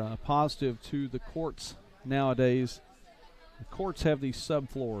that's positive to the courts nowadays, the courts have these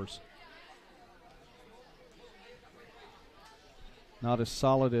subfloors. Not as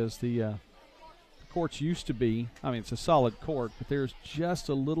solid as the courts used to be. I mean, it's a solid court, but there's just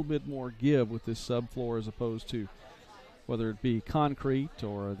a little bit more give with this subfloor as opposed to whether it be concrete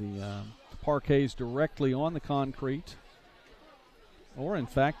or the parquets directly on the concrete, or in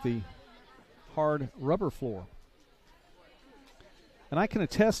fact the hard rubber floor. And I can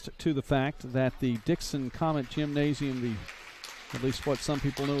attest to the fact that the Dickson Comet Gymnasium, at least what some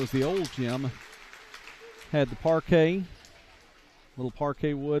people know as the old gym, had the parquet, little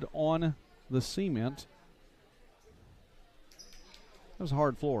parquet wood on the cement. That was a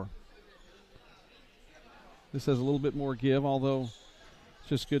hard floor. This has a little bit more give, although it's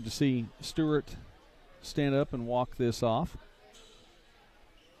just good to see Stewart stand up and walk this off.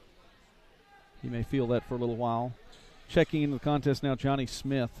 He may feel that for a little while. Checking into the contest now, Johnny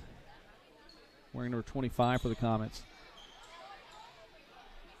Smith, wearing number 25 for the Comets.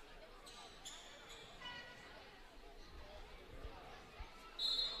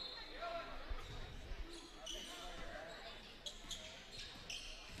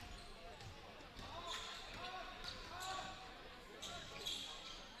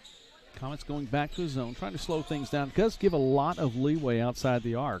 Comets going back to his zone, trying to slow things down. It does give a lot of leeway outside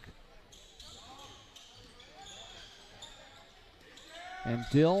the arc. And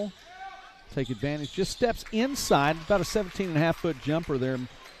Dill take advantage, just steps inside, about a 17.5-foot jumper there,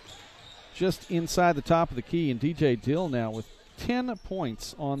 just inside the top of the key. And DJ Dill now with 10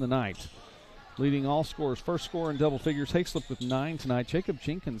 points on the night, leading all scorers. First scorer in double figures. Hayslip with 9 tonight. Jacob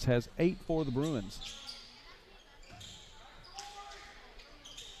Jenkins has 8 for the Bruins.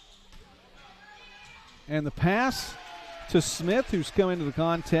 And the pass to Smith, who's come into the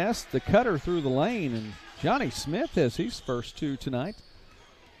contest. The cutter through the lane, and Johnny Smith has his first 2 tonight.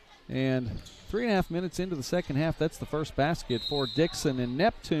 And 3.5 minutes into the second half, that's the first basket for Dickson. And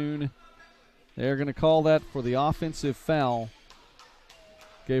Neptune, they're going to call that for the offensive foul.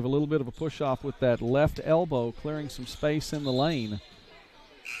 Gave a little bit of a push-off with that left elbow, clearing some space in the lane.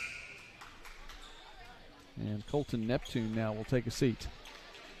 And Colton Neptune now will take a seat,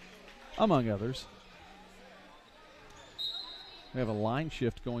 among others. We have a line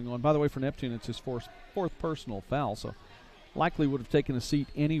shift going on. By the way, for Neptune, it's his fourth personal foul, so likely would have taken a seat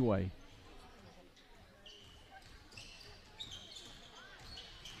anyway.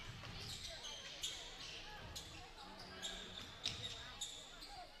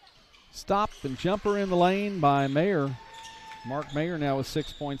 Stop and jumper in the lane by Mayer. Mark Mayer now with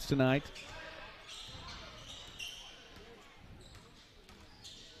 6 points tonight.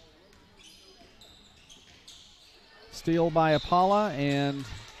 Steal by Apala, and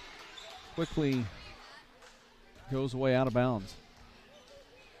quickly goes away out of bounds.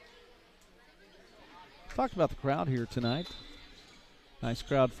 Talked about the crowd here tonight. Nice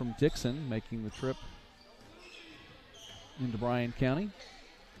crowd from Dickson making the trip into Bryan County.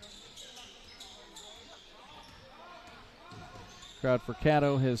 Crowd for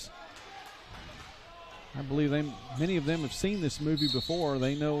Caddo has, I believe many of them have seen this movie before.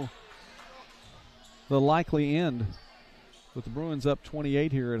 They know the likely end with the Bruins up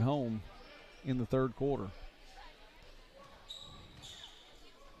 28 here at home in the third quarter.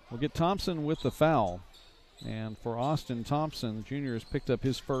 We'll get Thompson with the foul. And for Austin Thompson, the junior has picked up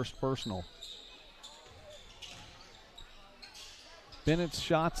his first personal. Bennett's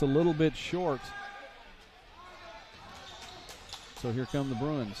shot's a little bit short. So here come the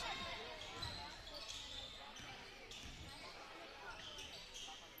Bruins.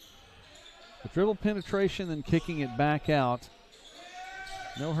 The dribble penetration, then kicking it back out.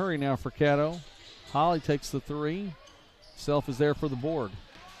 No hurry now for Caddo. Holly takes the 3. Self is there for the board.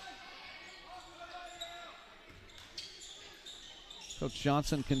 Coach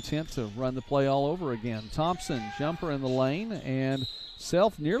Johnson content to run the play all over again. Thompson, jumper in the lane, and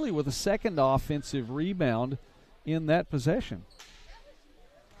Self nearly with a second offensive rebound in that possession.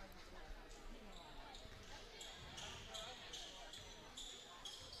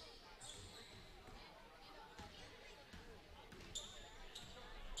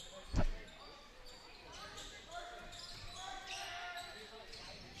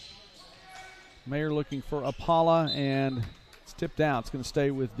 Mayer looking for Apala, and it's tipped out. It's going to stay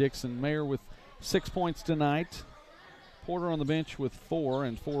with Dickson. Mayer with 6 points tonight. Porter on the bench with 4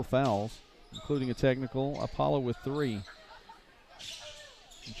 and 4 fouls, including a technical. Apala with 3.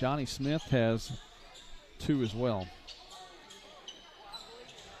 Johnny Smith has 2 as well.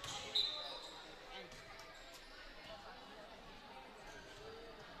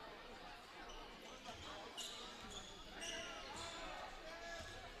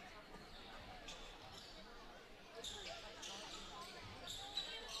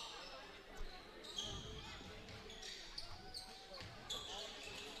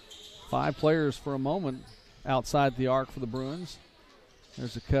 Five players for a moment outside the arc for the Bruins.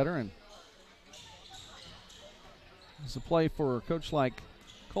 There's a cutter, and it's a play for a coach like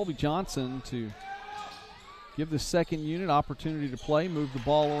Colby Johnson to give the second unit opportunity to play, move the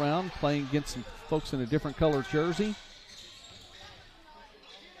ball around, playing against some folks in a different color jersey.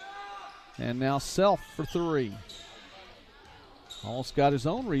 And now Self for 3. Almost got his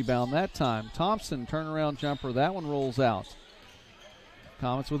own rebound that time. Thompson, turnaround jumper. That one rolls out.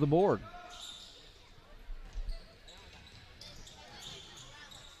 Comets with the board.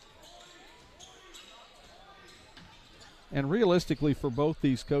 And realistically for both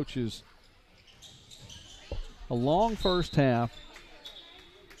these coaches, a long first half,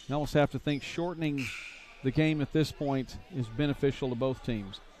 you almost have to think shortening the game at this point is beneficial to both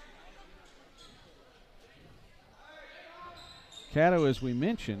teams. Caddo, as we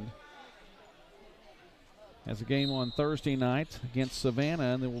mentioned, has a game on Thursday night against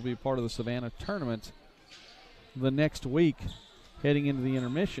Savannah, and then will be a part of the Savannah tournament the next week heading into the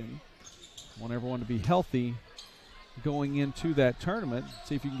intermission. Want everyone to be healthy going into that tournament.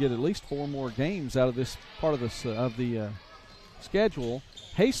 See if you can get at least 4 more games out of this part of the schedule.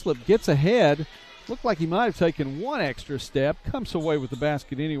 Hayslip gets ahead. Looked like he might have taken one extra step. Comes away with the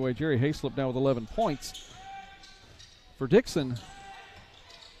basket anyway. Jerry Hayslip now with 11 points. For Dickson,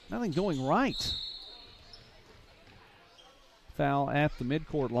 nothing going right. Foul at the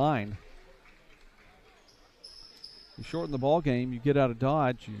midcourt line. You shorten the ball game, you get out of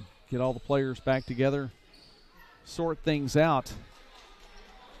Dodge, you get all the players back together, sort things out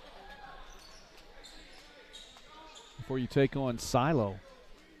before you take on Silo.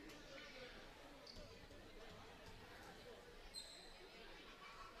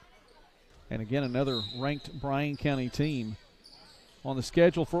 And again, another ranked Bryan County team on the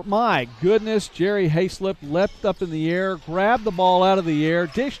schedule for, my goodness, Jerry Hayslip leapt up in the air, grabbed the ball out of the air,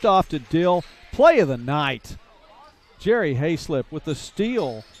 dished off to Dill. Play of the night. Jerry Hayslip with the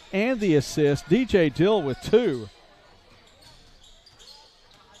steal and the assist. DJ Dill with 2.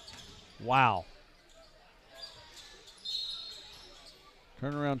 Wow.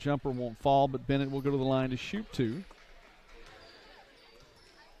 Turnaround jumper won't fall, but Bennett will go to the line to shoot 2.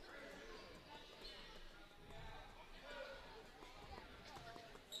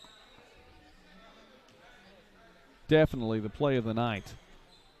 Definitely the play of the night.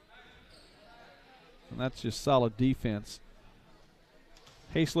 And that's just solid defense.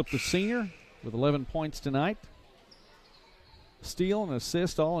 Hayslip, the senior, with 11 points tonight. Steal and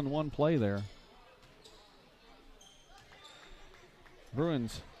assist all in one play there.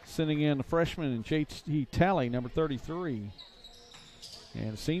 Bruins sending in a freshman and J.T. Talley, number 33.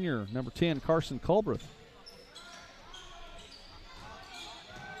 And senior, number 10, Carson Culbreth.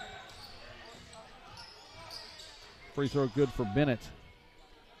 Free throw good for Bennett.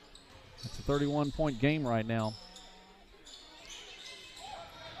 It's a 31-point game right now.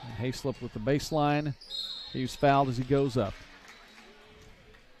 And Hayslip with the baseline. He was fouled as he goes up.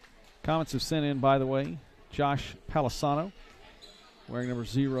 Comets have sent in, by the way, Josh Palisano, wearing number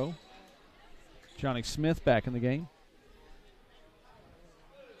 0. Johnny Smith back in the game.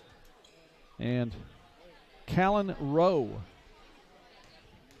 And Callan Rowe.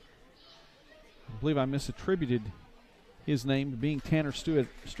 I believe I misattributed his name to being Tanner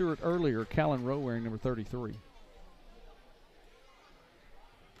Stewart earlier. Callan Rowe wearing number 33.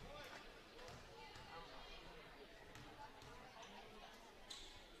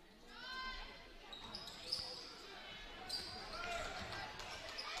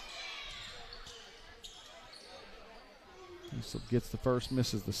 Hayslip gets the first,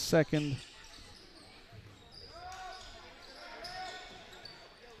 misses the second.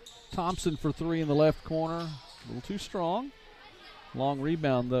 Thompson for 3 in the left corner. A little too strong. Long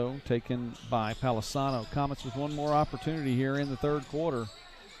rebound, though, taken by Palisano. Comets with one more opportunity here in the third quarter.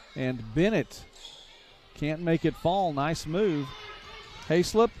 And Bennett can't make it fall. Nice move.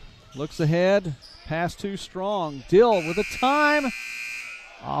 Hayslip looks ahead. Pass too strong. Dill with a time.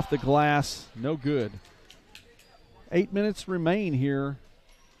 Off the glass. No good. 8 minutes remain here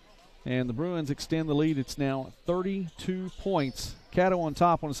And the Bruins extend the lead. It's now 32 points. Caddo on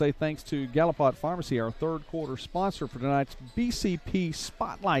top. I want to say thanks to Gallipot Pharmacy, our third quarter sponsor for tonight's BCP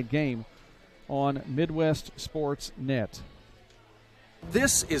Spotlight game on Midwest Sports Net.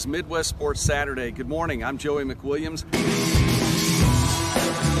 This is Midwest Sports Saturday. Good morning. I'm Joey McWilliams.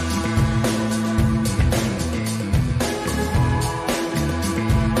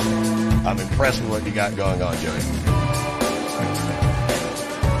 I'm impressed with what you got going on, Joey.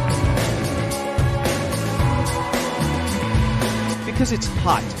 Because it's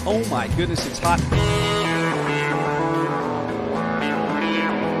hot. Oh my goodness, it's hot.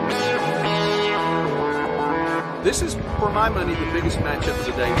 This is, for my money, the biggest matchup of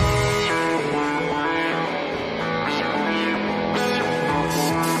the day.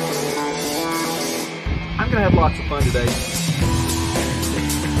 I'm going to have lots of fun today.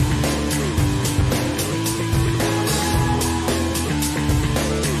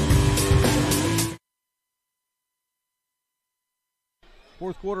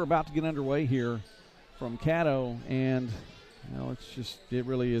 Fourth quarter about to get underway here from Caddo, and it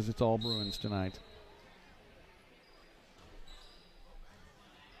really is. It's all Bruins tonight.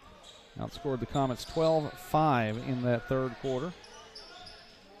 Outscored the Comets 12-5 in that third quarter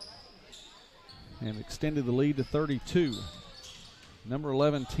and extended the lead to 32. Number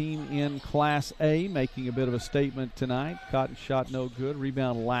 11 team in Class A making a bit of a statement tonight. Cotton shot no good.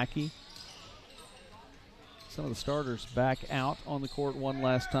 Rebound Lackey. Some of the starters back out on the court one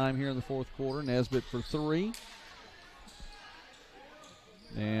last time here in the fourth quarter. Nesbitt for three.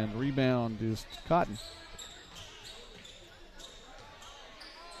 And rebound is Cotton.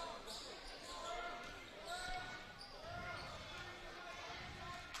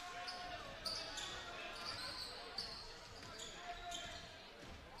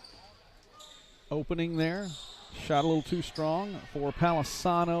 Opening there. Shot a little too strong for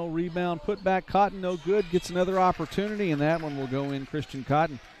Palisano. Rebound, put back. Cotton, no good. Gets another opportunity, and that one will go in. Christian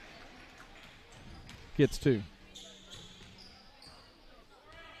Cotton gets two.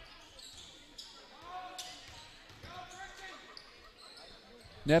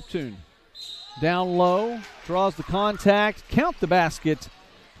 Neptune down low, draws the contact, count the basket.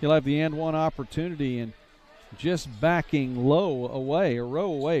 He'll have the and one opportunity, and just backing row away.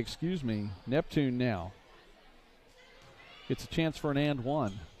 Neptune now gets a chance for an and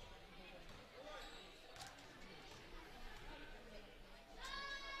one.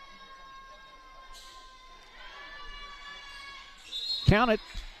 Count it.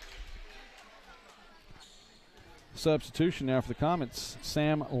 Substitution now for the Comets.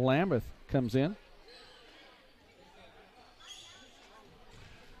 Sam Lambeth comes in.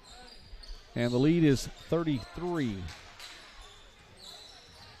 And the lead is 33.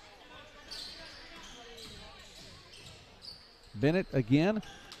 Bennett again.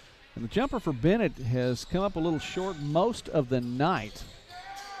 And the jumper for Bennett has come up a little short most of the night.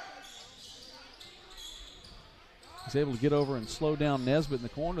 He's able to get over and slow down Nesbitt in the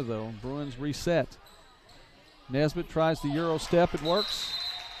corner, though. Bruins reset. Nesbitt tries the Euro step. It works.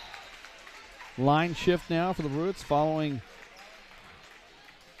 Line shift now for the Bruins following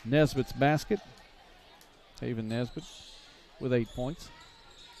Nesbitt's basket. Taven Nesbitt with 8 points.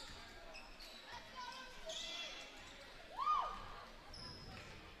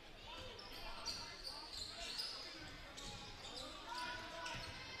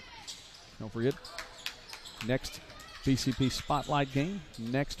 Don't forget, next BCP Spotlight game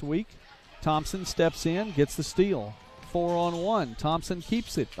next week. Thompson steps in, gets the steal. 4-on-1. Thompson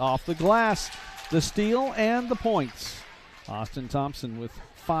keeps it off the glass. The steal and the points. Austin Thompson with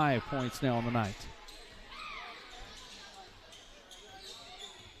 5 points now on the night.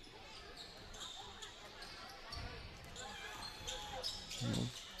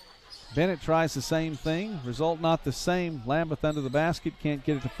 Bennett tries the same thing. Result not the same. Lambeth under the basket. Can't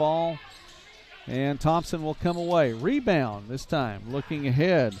get it to fall. And Thompson will come away. Rebound this time. Looking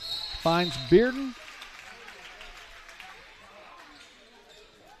ahead. Finds Bearden.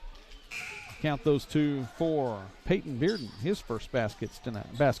 Count those two for Peyton Bearden. His first basket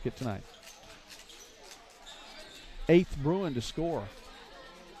tonight. Eighth Bruin to score.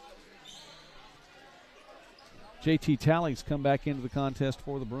 JT Talley's come back into the contest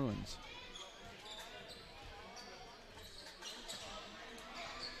for the Bruins.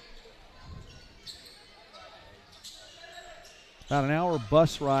 About an hour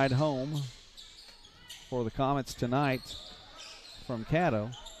bus ride home for the Comets tonight from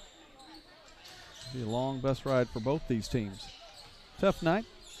Caddo. Be a long bus ride for both these teams. Tough night.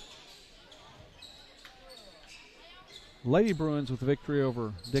 Lady Bruins with a victory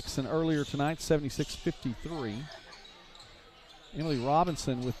over Dickson earlier tonight, 76-53. Emily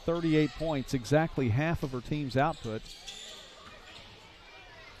Robinson with 38 points, exactly half of her team's output.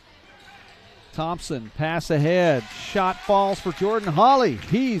 Thompson, pass ahead. Shot falls for Jordan Hawley.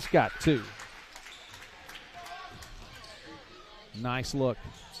 He's got 2. Nice look.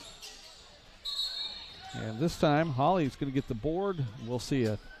 And this time, Hawley's going to get the board. We'll see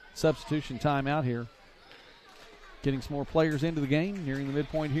a substitution timeout here. Getting some more players into the game, nearing the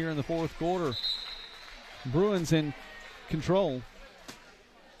midpoint here in the fourth quarter. Bruins in control.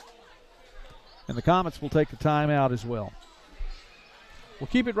 And the Comets will take a timeout as well. We'll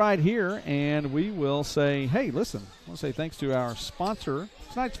keep it right here, and we will say, hey, listen, I want to say thanks to our sponsor,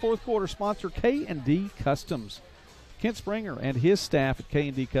 tonight's fourth quarter sponsor, K&D Customs. Kent Springer and his staff at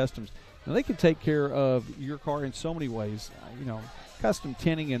K&D Customs. Now, they can take care of your car in so many ways, custom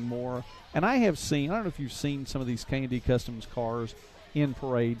tinting and more. And I have seen, I don't know if you've seen some of these K&D Customs cars in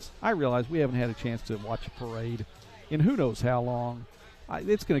parades. I realize we haven't had a chance to watch a parade in who knows how long.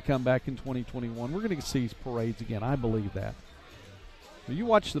 It's going to come back in 2021. We're going to see parades again. I believe that. You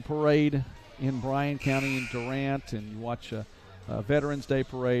watch the parade in Bryan County in Durant, and you watch a Veterans Day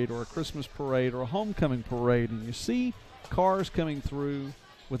parade or a Christmas parade or a homecoming parade, and you see cars coming through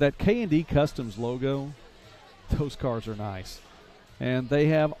with that K&D Customs logo. Those cars are nice. And they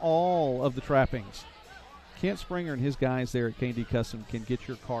have all of the trappings. Kent Springer and his guys there at K&D Customs can get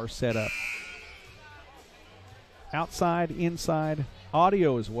your car set up. Outside, inside,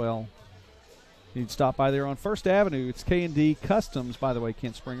 audio as well. You can stop by there on First Avenue. It's K&D Customs. By the way,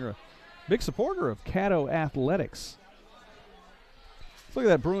 Kent Springer, a big supporter of Caddo Athletics. Let's look at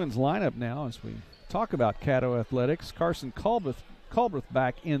that Bruins lineup now as we talk about Caddo Athletics. Carson Culbreth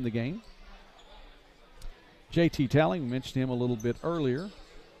back in the game. J.T. Talling, we mentioned him a little bit earlier.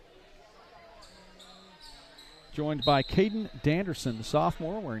 Joined by Caden Danderson, the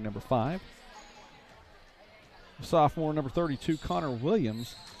sophomore, wearing number 5. Sophomore, number 32, Connor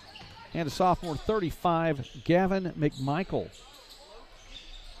Williams. And a sophomore, 35, Gavin McMichael.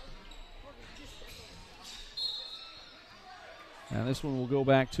 And this one will go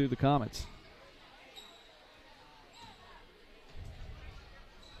back to the Comets.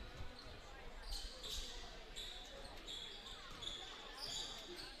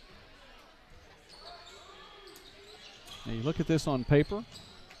 Now you look at this on paper.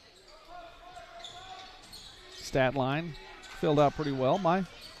 Stat line filled out pretty well by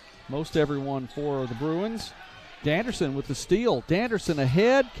most everyone for the Bruins. Danderson with the steal. Danderson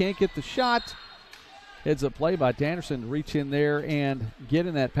ahead, can't get the shot. Heads up play by Danderson to reach in there and get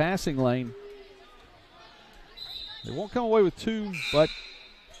in that passing lane. They won't come away with 2, but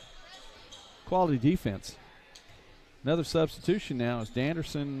quality defense. Another substitution now as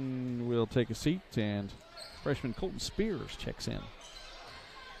Danderson will take a seat and freshman Colton Spears checks in.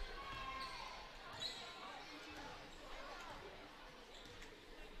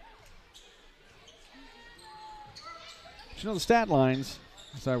 But the stat lines,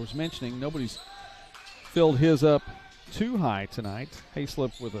 as I was mentioning, nobody's filled his up too high tonight.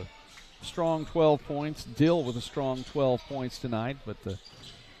 Hayslip with a strong 12 points. Dill with a strong 12 points tonight. But the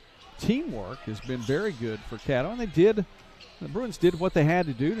teamwork has been very good for Caddo. And the Bruins did what they had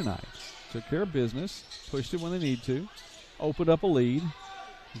to do tonight. Took care of business, pushed it when they need to, opened up a lead.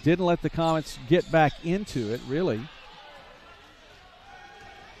 Didn't let the Comets get back into it, really.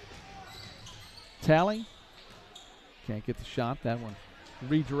 Tally. Can't get the shot. That one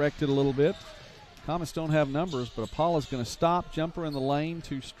redirected a little bit. Comets don't have numbers, but Apala's going to stop. Jumper in the lane,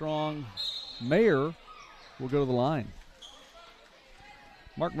 too strong. Mayer will go to the line.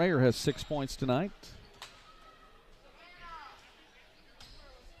 Mark Mayer has 6 points tonight.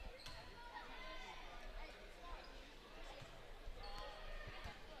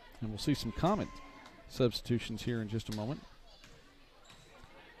 And we'll see some Comet substitutions here in just a moment.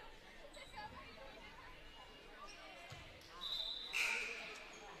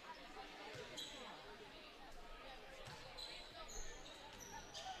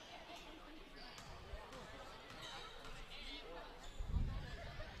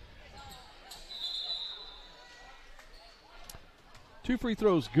 Two free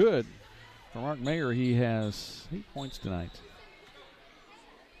throws good for Mark Mayer. He has 8 points tonight.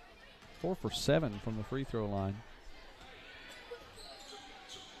 4 for 7 from the free throw line.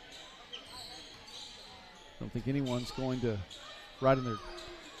 Don't think anyone's going to write in their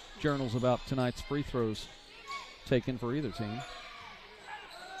journals about tonight's free throws taken for either team.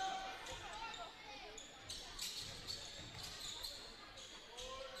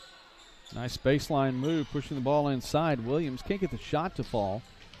 Nice baseline move, pushing the ball inside. Williams can't get the shot to fall.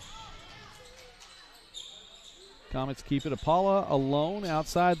 Comets keep it. Apala alone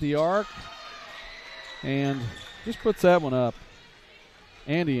outside the arc. And just puts that one up.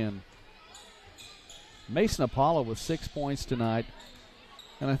 and in. Mason Apollo with 6 points tonight.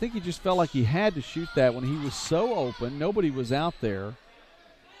 And I think he just felt like he had to shoot that when he was so open. Nobody was out there.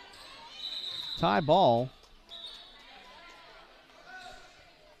 Tie ball.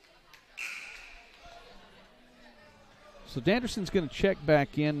 So Danderson's going to check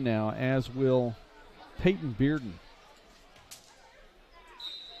back in now, as will Peyton Bearden.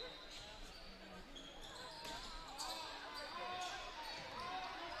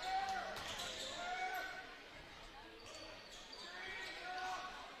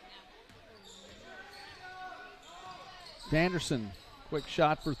 Danderson, quick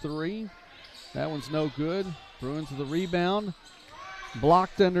shot for three. That one's no good. Bruins with the rebound.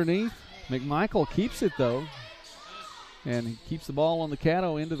 Blocked underneath. McMichael keeps it, though. And he keeps the ball on the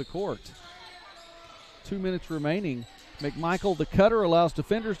Caddo into the court. 2 minutes remaining. McMichael, the cutter, allows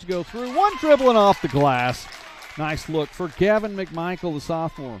defenders to go through. One dribbling off the glass. Nice look for Gavin McMichael, the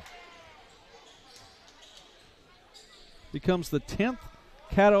sophomore. Becomes the 10th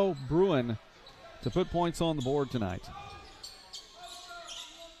Caddo Bruin to put points on the board tonight.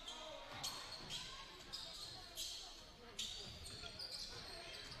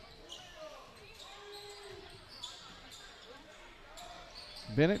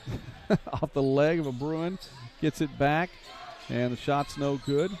 Bennett off the leg of a Bruin gets it back, and the shot's no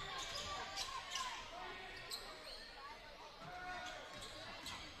good.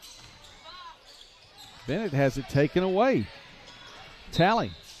 Bennett has it taken away.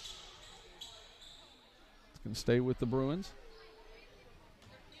 Tally. It's going to stay with the Bruins.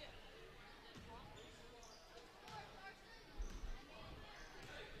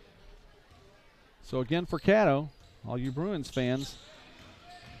 So again for Caddo, all you Bruins fans,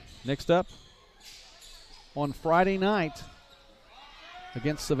 next up on Friday night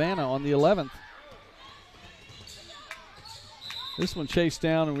against Savannah on the 11th. This one chased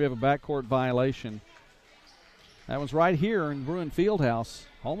down, and we have a backcourt violation. That one's right here in Bruin Fieldhouse,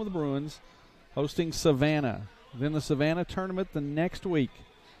 home of the Bruins, hosting Savannah. Then the Savannah tournament the next week,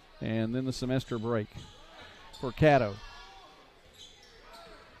 and then the semester break for Caddo.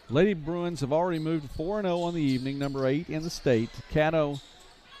 Lady Bruins have already moved 4-0 on the evening, number 8 in the state. Caddo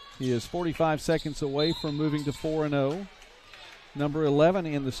is 45 seconds away from moving to 4-0. Number 11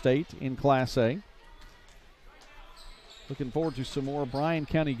 in the state in Class A. Looking forward to some more Bryan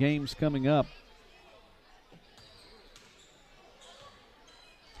County games coming up.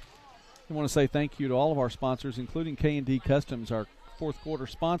 I want to say thank you to all of our sponsors, including K&D Customs, our fourth quarter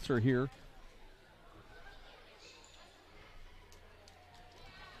sponsor here.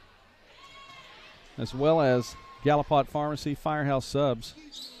 As well as Gallipot Pharmacy, Firehouse Subs.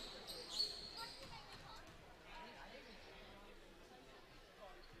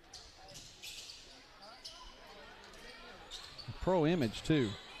 Pro Image, too.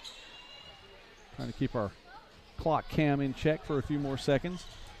 Trying to keep our clock cam in check for a few more seconds.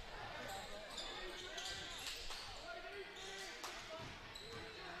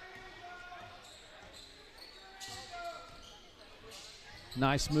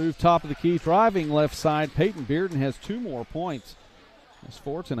 Nice move, top of the key, driving left side. Peyton Bearden has 2 more points. That's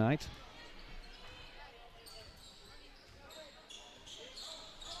 4 tonight.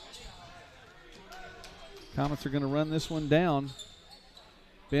 Comets are going to run this one down.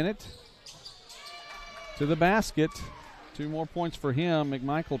 Bennett to the basket. 2 more points for him.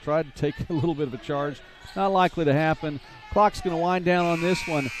 McMichael tried to take a little bit of a charge. Not likely to happen. Clock's going to wind down on this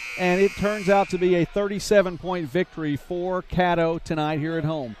one, and it turns out to be a 37-point victory for Caddo tonight here at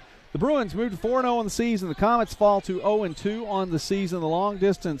home. The Bruins moved to 4-0 on the season. The Comets fall to 0-2 on the season. The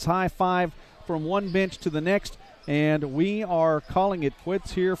long-distance high five from one bench to the next, and we are calling it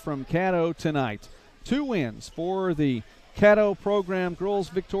quits here from Caddo tonight. 2 wins for the Caddo program. Girls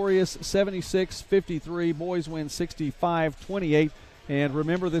victorious 76-53. Boys win 65-28. And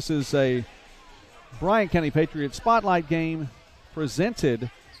remember, this is a Bryan County Patriot Spotlight game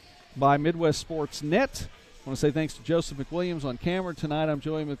presented by Midwest Sports Net. I want to say thanks to Joseph McWilliams on camera tonight. I'm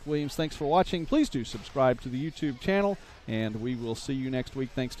Joey McWilliams. Thanks for watching. Please do subscribe to the YouTube channel, and we will see you next week.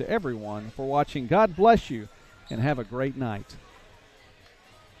 Thanks to everyone for watching. God bless you, and have a great night.